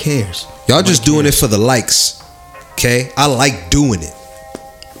 Nobody cares. Y'all just doing it for the likes. Okay? I like doing it.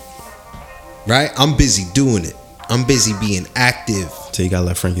 Right? I'm busy doing it. I'm busy being active. So you gotta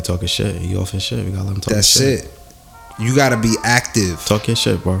let Frankie talk his shit. He off his shit. We gotta let him talk That's his shit. it. You gotta be active. Talk your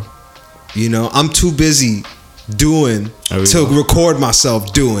shit, bro. You know, I'm too busy doing There we to go. record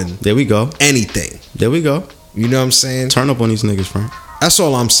myself doing There we go. anything. There we go. You know what I'm saying? Turn up on these niggas, Frank. That's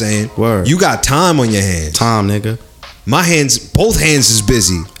all I'm saying. Word. You got time on your hands. Time, nigga. My hands, both hands is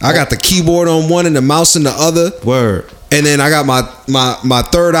busy. I got the keyboard on one and the mouse in the other. Word. And then I got my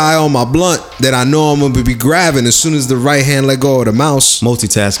third eye on my blunt that I know I'm gonna be grabbing as soon as the right hand let go of the mouse.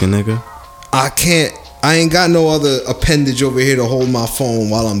 Multitasking, nigga. I ain't got no other appendage over here to hold my phone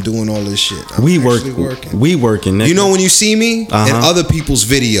while I'm doing all this shit. We working, nigga. You know when you see me in other people's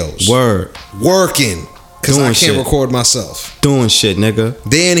videos. Word. Working. Cause Doing I can't shit. record myself. Doing shit, nigga.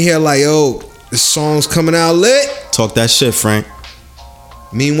 They in here like, yo, this song's coming out lit. Talk that shit, Frank.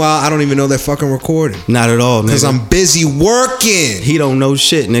 Meanwhile, I don't even know they're fucking recording. Not at all, nigga. Cause I'm busy working. He don't know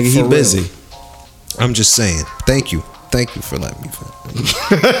shit, nigga. He For busy. real. I'm just saying. Thank you for letting me finish.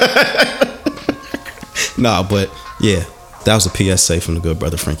 Nah, but yeah, that was a PSA from the good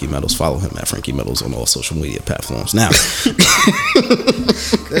brother Frankie Metals. Follow him at Frankie Metals on all social media platforms. Now,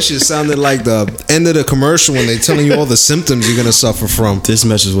 That shit sounded like the end of the commercial when they telling you all the symptoms you're gonna suffer from. this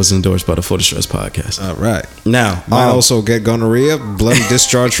message was endorsed by the For the Stress podcast. All right. Now, Might also get gonorrhea, bloody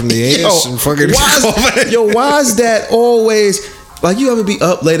discharge from the anus, and fucking. why is that always? Like, you ever be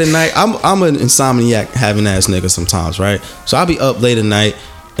up late at night? I'm an insomniac having ass nigga sometimes, right? So I'll be up late at night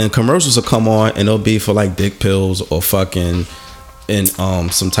and commercials will come on and they'll be for like dick pills or fucking and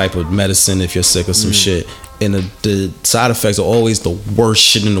some type of medicine if you're sick or some shit. And the side effects are always the worst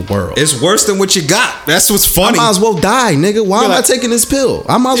shit in the world. It's worse than what you got. That's what's funny. I might as well die, nigga. Why am I taking this pill?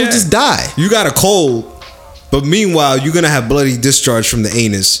 I might as well just die. You got a cold, but meanwhile you're gonna have bloody discharge from the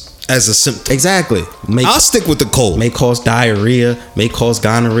anus as a symptom. Exactly. I'll stick with the cold. May cause diarrhea, may cause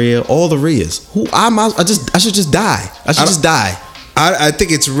gonorrhea, all the rheas. I should just die. I should just die. I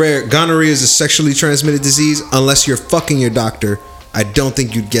think it's rare. Gonorrhea is a sexually transmitted disease. Unless you're fucking your doctor, I don't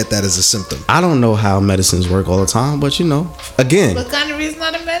think you'd get that as a symptom. I don't know how medicines work all the time, but you know, again, But gonorrhea is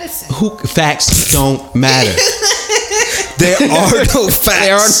not a medicine. facts don't matter. There are no facts.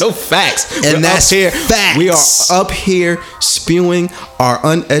 There are no facts. And that's here. facts. We are up here spewing our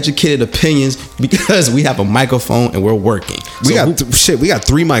uneducated opinions because we have a microphone and we're working. We got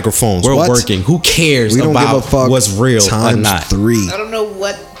 3 microphones. We're What? working. Who cares We don't about give a fuck. what's real or Times not? 3. I don't know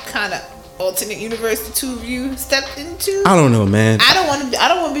what kind of alternate universe the two of you stepped into. I don't know, man. I don't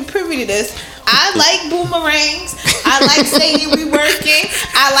want to be privy to this. I like boomerangs. I like saying we working.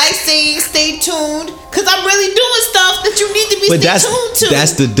 I like saying stay tuned because I'm really doing stuff that you need to be tuned to.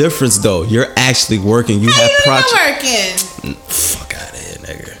 That's the difference, though. You're actually working. You How have you not projects. working? Fuck out of here,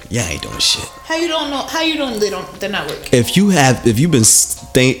 nigga. Yeah, I ain't doing shit. How you don't know? How you don't? They're not working. If you've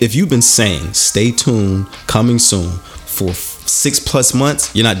been saying stay tuned, coming soon for 6+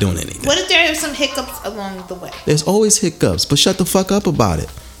 months, you're not doing anything. What if there are some hiccups along the way? There's always hiccups, but shut the fuck up about it.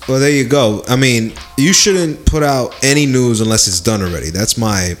 Well, there you go. I mean, you shouldn't put out any news unless it's done already. That's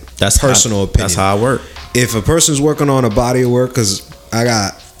my personal opinion. That's how I work. If a person's working on a body of work, because I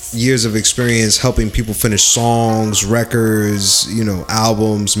got years of experience helping people finish songs, records,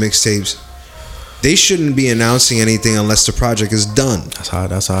 albums, mixtapes, they shouldn't be announcing anything unless the project is done. That's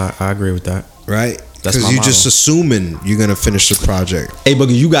how I agree with that. Right? That's Because my you're motto. just assuming you're gonna finish the project. Hey,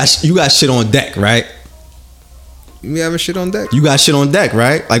 Boogie, you got shit on deck, right? You having shit on deck? You got shit on deck,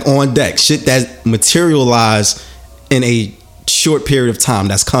 right? Like on deck, shit that materialized in a short period of time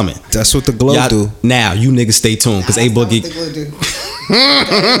that's coming. That's what the glow do. Now, you niggas stay tuned because A Boogie.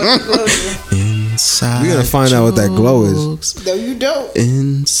 Inside We're gonna find out what that glow is. No, you don't.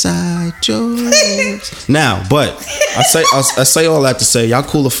 Inside jokes. Now, but I say all that to say, y'all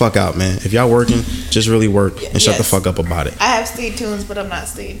cool the fuck out, man. If y'all working, just really work and shut the fuck up about it. I have stay tunes, but I'm not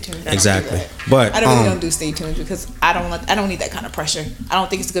staying tuned. Exactly. I But don't do stay tunes because I don't need that kind of pressure. I don't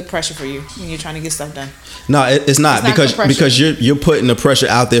think it's good pressure for you when you're trying to get stuff done. no, it's not It's not good pressure. because you're putting the pressure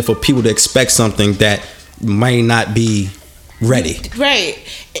out there for people to expect something that may not be ready. Right.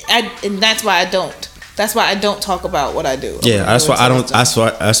 And that's why I don't. That's why I don't talk about what I do. Yeah, that's why I don't.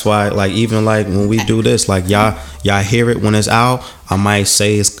 That's why like even like when we do this, like y'all hear it when it's out. I might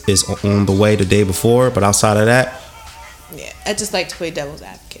say it's on the way the day before, but outside of that, Yeah, I just like to play devil's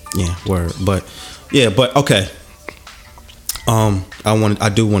advocate. yeah, word. But okay.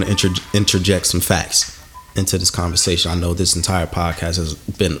 I do want to interject some facts into this conversation. I know this entire podcast has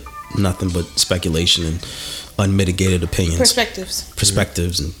been nothing but speculation and unmitigated opinions,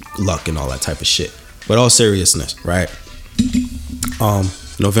 perspectives, and luck and all that type of shit. But all seriousness, right?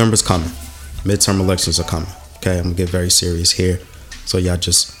 November's coming. Midterm elections are coming. Okay, I'm gonna get very serious here, so y'all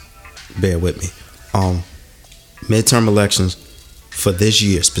just bear with me. Midterm elections for this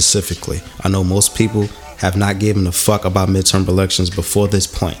year specifically. I know most people have not given a fuck about midterm elections before this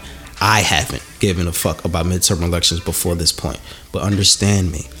point. I haven't given a fuck about midterm elections before this point. But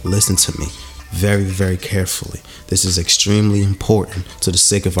understand me, listen to me. very, very carefully. This is extremely important to the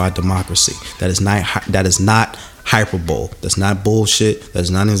sake of our democracy. That is not hyperbole. That's not bullshit. That's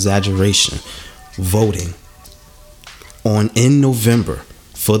not exaggeration. Voting in November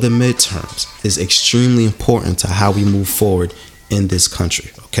for the midterms is extremely important to how we move forward in this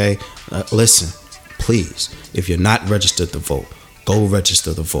country. Okay, listen, please. If you're not registered to vote, go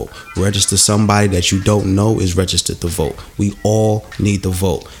register to vote. Register somebody that you don't know is registered to vote. We all need to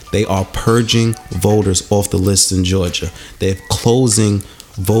vote. They are purging voters off the list in Georgia. They're closing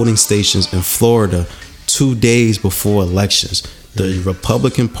voting stations in Florida 2 days before elections. The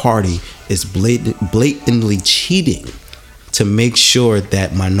Republican Party is blatantly cheating to make sure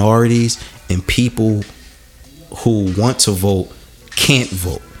that minorities and people who want to vote can't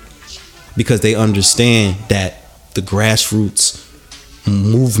vote, because they understand that the grassroots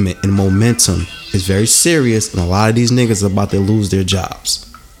movement and momentum is very serious, and a lot of these niggas are about to lose their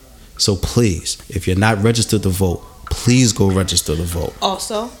jobs. So please, if you're not registered to vote, please go register to vote.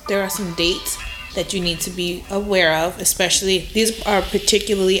 Also, there are some dates that you need to be aware of, especially these are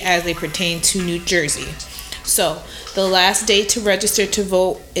particularly as they pertain to New Jersey. So the last day to register to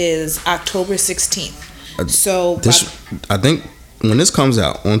vote is October 16th. So I think when this comes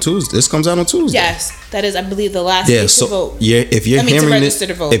out on Tuesday, Yes, that is, I believe, the last day to vote. Yeah, if you're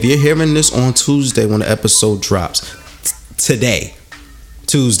if you're hearing this on Tuesday when the episode drops, today,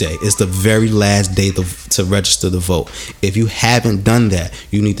 Tuesday is the very last day to register to vote. If you haven't done that,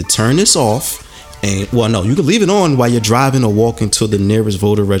 you need to turn this off. And well, no, you can leave it on while you're driving or walking to the nearest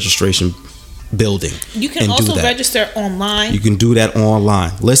voter registration building. You can also register online. You can do that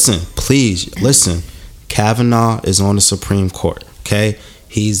online. Listen, please listen. Kavanaugh is on the Supreme Court. Okay,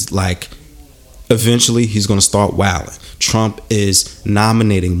 he's like, eventually he's gonna start wilding. Trump is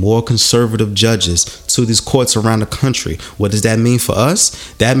nominating more conservative judges to these courts around the country. What does that mean for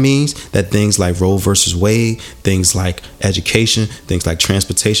us? That means that things like Roe versus Wade, things like education, things like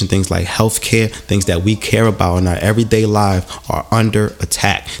transportation, things like healthcare, things that we care about in our everyday life are under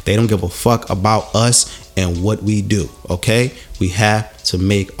attack. They don't give a fuck about us and what we do. Okay, we have to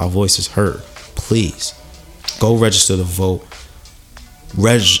make our voices heard. Please go register to vote.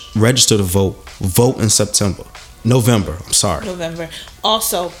 Register to vote. Vote in November.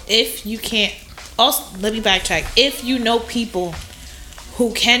 Also, if you can't, let me backtrack. If you know people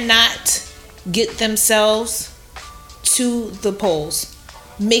who cannot get themselves to the polls,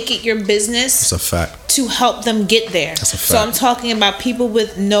 make it your business. That's a fact. To help them get there. That's a fact. So I'm talking about people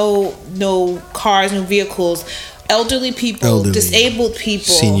with no cars, no vehicles, elderly people, disabled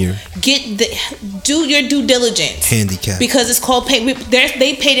people, senior. Do your due diligence. Handicap. Because it's called pay.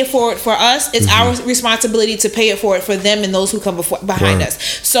 They paid it for us. It's our responsibility to pay it for them and those who come behind us.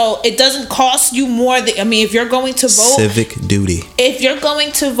 So it doesn't cost you more. If you're going to vote, civic duty. If you're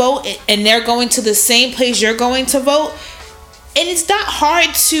going to vote and they're going to the same place you're going to vote, and it's not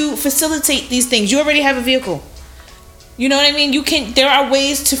hard to facilitate these things. You already have a vehicle. You know what I mean? There are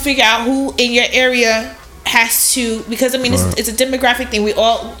ways to figure out who in your area has to, because it's a demographic thing. We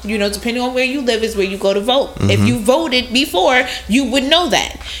all, depending on where you live is where you go to vote. If you voted before, you would know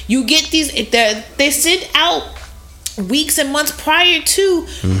that. You get they send out weeks and months prior to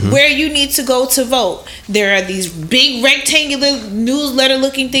where you need to go to vote. There are these big rectangular newsletter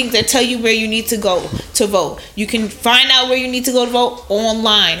looking things that tell you where you need to go to vote. You can find out where you need to go to vote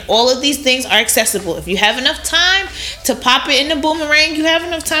online. All of these things are accessible. If you have enough time to pop it in the boomerang, you have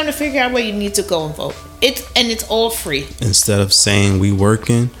enough time to figure out where you need to go and vote. It's all free. Instead of saying we work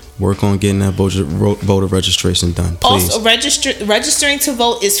on getting that voter registration done, please. Also, registering to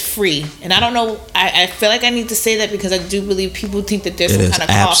vote is free. And I don't know, I feel like I need to say that because I do believe people think that there's some kind of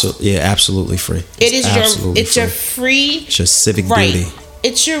cost. Absolutely free. It's your free. It's your civic right. duty.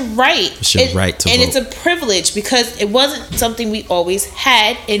 It's your right. It's your right to vote. And it's a privilege because it wasn't something we always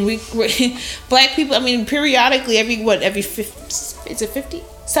had. And black people, periodically, every 50,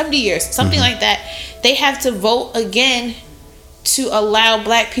 70 years, something like that, they have to vote again to allow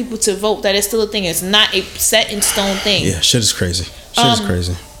black people to vote. That is still a thing. It's not a set in stone thing. Yeah, shit is crazy.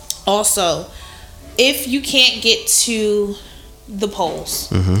 Also, if you can't get to the polls,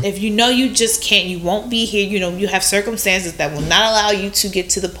 if you just can't, you won't be here, you have circumstances that will not allow you to get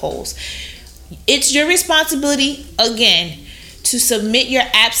to the polls, it's your responsibility, again, to submit your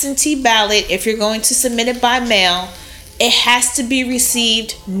absentee ballot. If you're going to submit it by mail, it has to be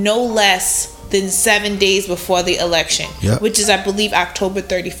received no less than 7 days before the election, which is, I believe, October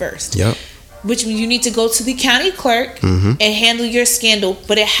 31st. Yep. Which means you need to go to the county clerk and handle your scandal,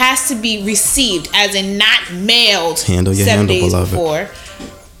 but it has to be received, as in not mailed 7 days beloved. before.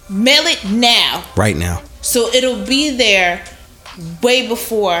 Mail it now. Right now. So it'll be there way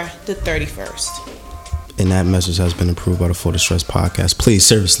before the 31st. And that message has been approved by the For the Stress podcast. Please,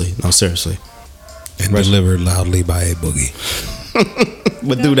 seriously. And delivered loudly by A Boogie.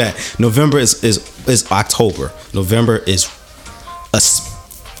 But do that. November is October. November is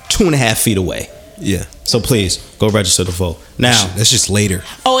 2.5 feet away. Yeah. So please go register to vote. Now That's just later.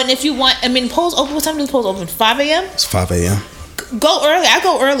 Oh, and if you want, polls open. What time do the polls open? 5 a.m. it's 5 a.m. Go early. I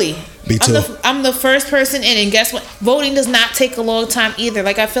go early. Me too. I'm the first person in, and guess what? Voting does not take a long time either.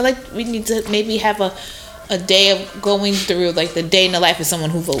 Like, I feel like we need to maybe have a day of going through, like, the day in the life of someone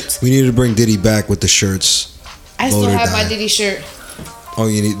who votes. We need to bring Diddy back with the shirts. I still Vote or have my die. Diddy shirt. Oh,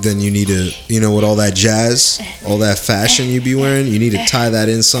 you need to, with all that jazz, all that fashion you be wearing, you need to tie that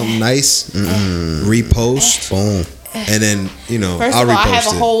in something nice, repost, Boom. and then, First I'll of all, I repost have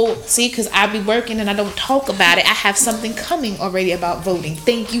a it. whole, because I be working and I don't talk about it. I have something coming already about voting.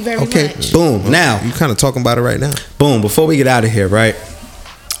 Thank you very much. Boom. Now, You kind of talking about it right now. boom. Before we get out of here, right?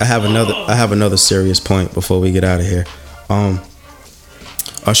 I have another serious point before we get out of here.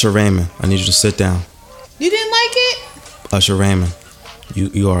 Usher Raymond, I need you to sit down. You didn't like it? Usher Raymond,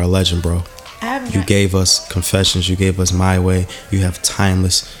 you are a legend, bro. I haven't. You gave us Confessions. You gave us My Way. You have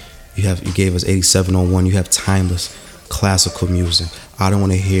timeless. You gave us 8701. You have timeless classical music. I don't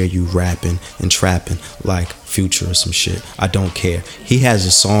want to hear you rapping and trapping like Future or some shit. I don't care. He has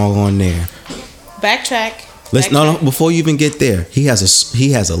a song on there. Backtrack. No. Before you even get there, he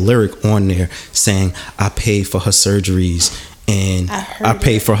has a lyric on there saying, "I paid for her surgeries and I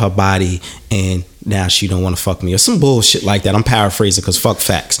paid for her body, and now she don't want to fuck me," or some bullshit like that. I'm paraphrasing because fuck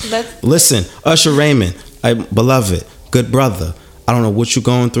facts. Listen, Usher Raymond, beloved, good brother. I don't know what you're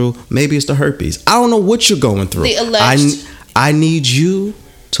going through. Maybe it's the herpes. I don't know what you're going through. The alleged. I need you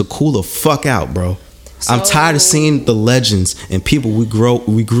to cool the fuck out, bro. I'm tired of seeing the legends and people we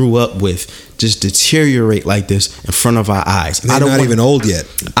grew up with just deteriorate like this in front of our eyes. They're not even old yet.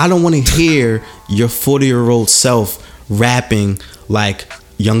 I don't want to hear your 40-year-old self rapping like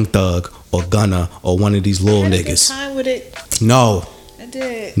Young Thug or Gunna or one of these little I had a good niggas. time with it. No. I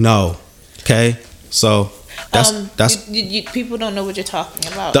did. No. Okay? So that's people don't know what you're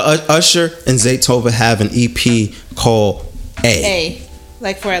talking about. the Usher and Zaytoven have an EP called A.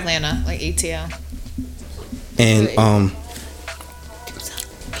 Like for Atlanta, like ATL. And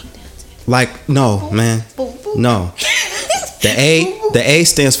no, man. No. The A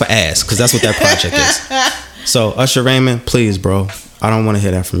stands for ass, because that's what that project is. So Usher Raymond, please, bro. I don't want to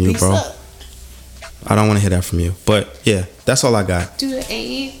hear that from you, bro. I don't want to hear that from you. But yeah, that's all I got. Do the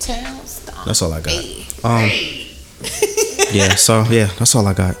A-Town stop. That's all I got. Yeah, so yeah, that's all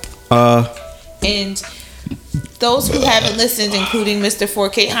I got. And those who haven't listened, including Mr.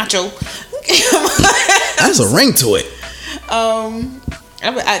 4K Hacho, There's a ring to it. I'm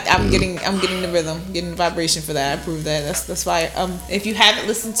getting the rhythm, getting the vibration for that. I approve that. That's fire. If you haven't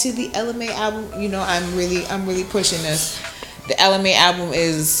listened to the LMA album, I'm really pushing this. The LMA album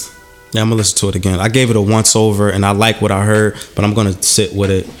is. Yeah, I'm gonna listen to it again. I gave it a once over, and I like what I heard, but I'm gonna sit with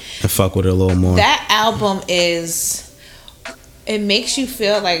it and fuck with it a little more. That album it makes you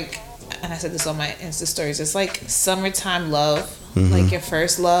feel like, and I said this on my Insta stories, it's like summertime love, like your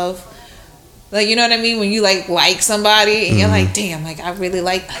first love. Like, you know what I mean? When you like somebody and you're like, damn, like I really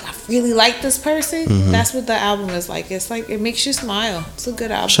like this person. That's what the album is like. It's like, it makes you smile. It's a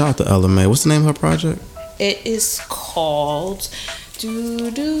good album. Shout out to LMA. What's the name of her project? It is called Yeah, go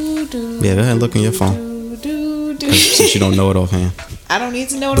ahead and look on your phone. Since you don't know it offhand. I don't need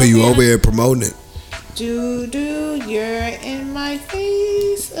to know it But you offhand. over here promoting it. You're in my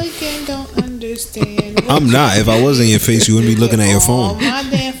face again, don't understand. I'm not. If I was in your face, you wouldn't be looking at your phone. On my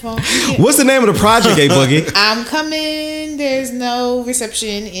damn phone. What's the name of the project, A Boogie? I'm coming. There's no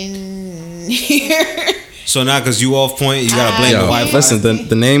reception in here. So now, because you off point, you gotta blame the Yo, Wi-Fi. listen,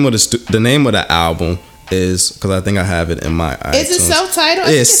 the name of the name of the album is, because I think I have it in my iTunes. Is it self-titled?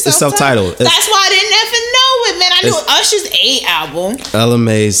 Yes, it's self-titled. That's why I didn't even know it, man. I knew Usher's A album.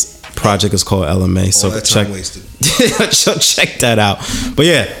 LMA's project is called LMA. So that check time wasted. check that out. But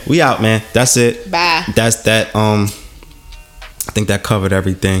yeah, we out, man. That's it. Bye. That's that. I think that covered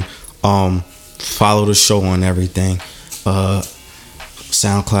everything. Follow the show on everything.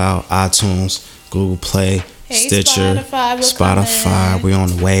 SoundCloud, iTunes, Google Play, Hey, Stitcher, Spotify, we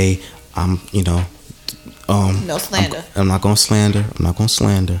on the way. No slander. I'm not gonna slander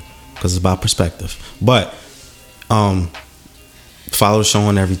because it's about perspective. But follow the show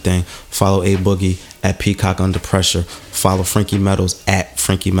on everything. Follow A Boogie at Peacock Under Pressure. Follow Frankie Metals at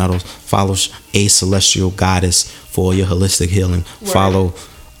Frankie Metals. Follow A Celestial Goddess for all your holistic healing. Word. Follow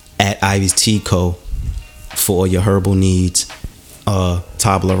at Ivy's Tea Co for all your herbal needs.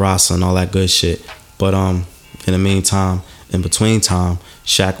 Tabula rasa and all that good shit. But in the meantime, In Between Time,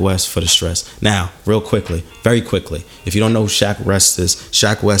 Shaq West for the Stress. Now, real quickly, very quickly, if you don't know who Shaq West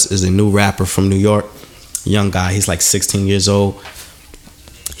is a new rapper from New York. Young guy, he's like 16 years old.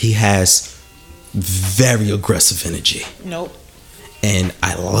 He has very aggressive energy. Nope. And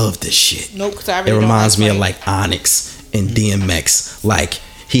I love this shit. Nope, because I really it reminds me don't of like Onyx and DMX. Like,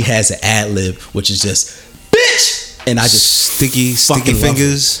 he has an ad-lib, which is just, bitch! And I just sticky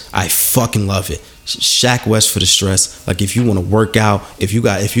fingers. I fucking love it. Shaq West for the Stress. Like, if you want to work out, if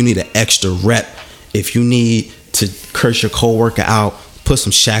you need an extra rep, if you need to curse your coworker out, put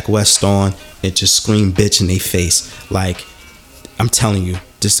some Shaq West on and just scream bitch in their face. Like, I'm telling you,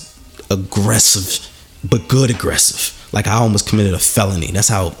 just aggressive, but good aggressive. Like, I almost committed a felony. That's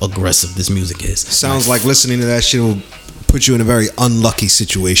how aggressive this music is. Sounds like listening to that shit will put you in a very unlucky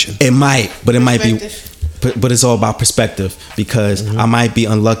situation. It might, but it might be. But it's all about perspective, because I might be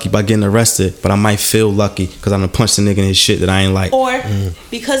unlucky by getting arrested, but I might feel lucky because I'm gonna punch the nigga in his shit that I ain't like. Or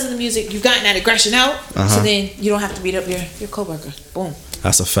because of the music, you've gotten that aggression out, so then you don't have to beat up your coworker. Boom.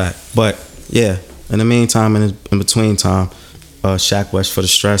 That's a fact. But yeah, in the meantime, in between time, Shaq West for the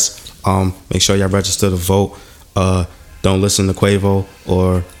Stress. Make sure y'all register to vote. Don't listen to Quavo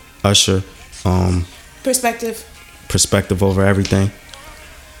or Usher. Perspective over everything.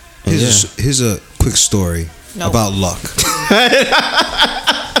 And here's a quick story about luck.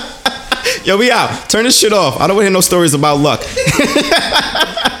 Yo, we out. Turn this shit off. I don't want to hear no stories about luck.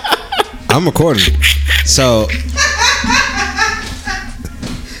 I'm recording. So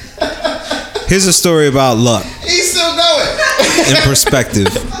here's a story about luck. He's still going. In perspective.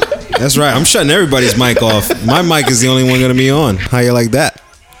 That's right. I'm shutting everybody's mic off. My mic is the only one going to be on. How you like that?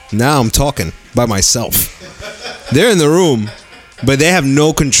 Now I'm talking by myself. They're in the room, but they have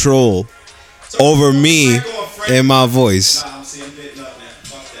no control over me and my voice.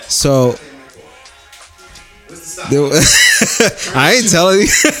 So I ain't telling you.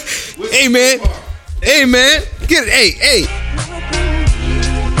 Hey man, get it. Hey.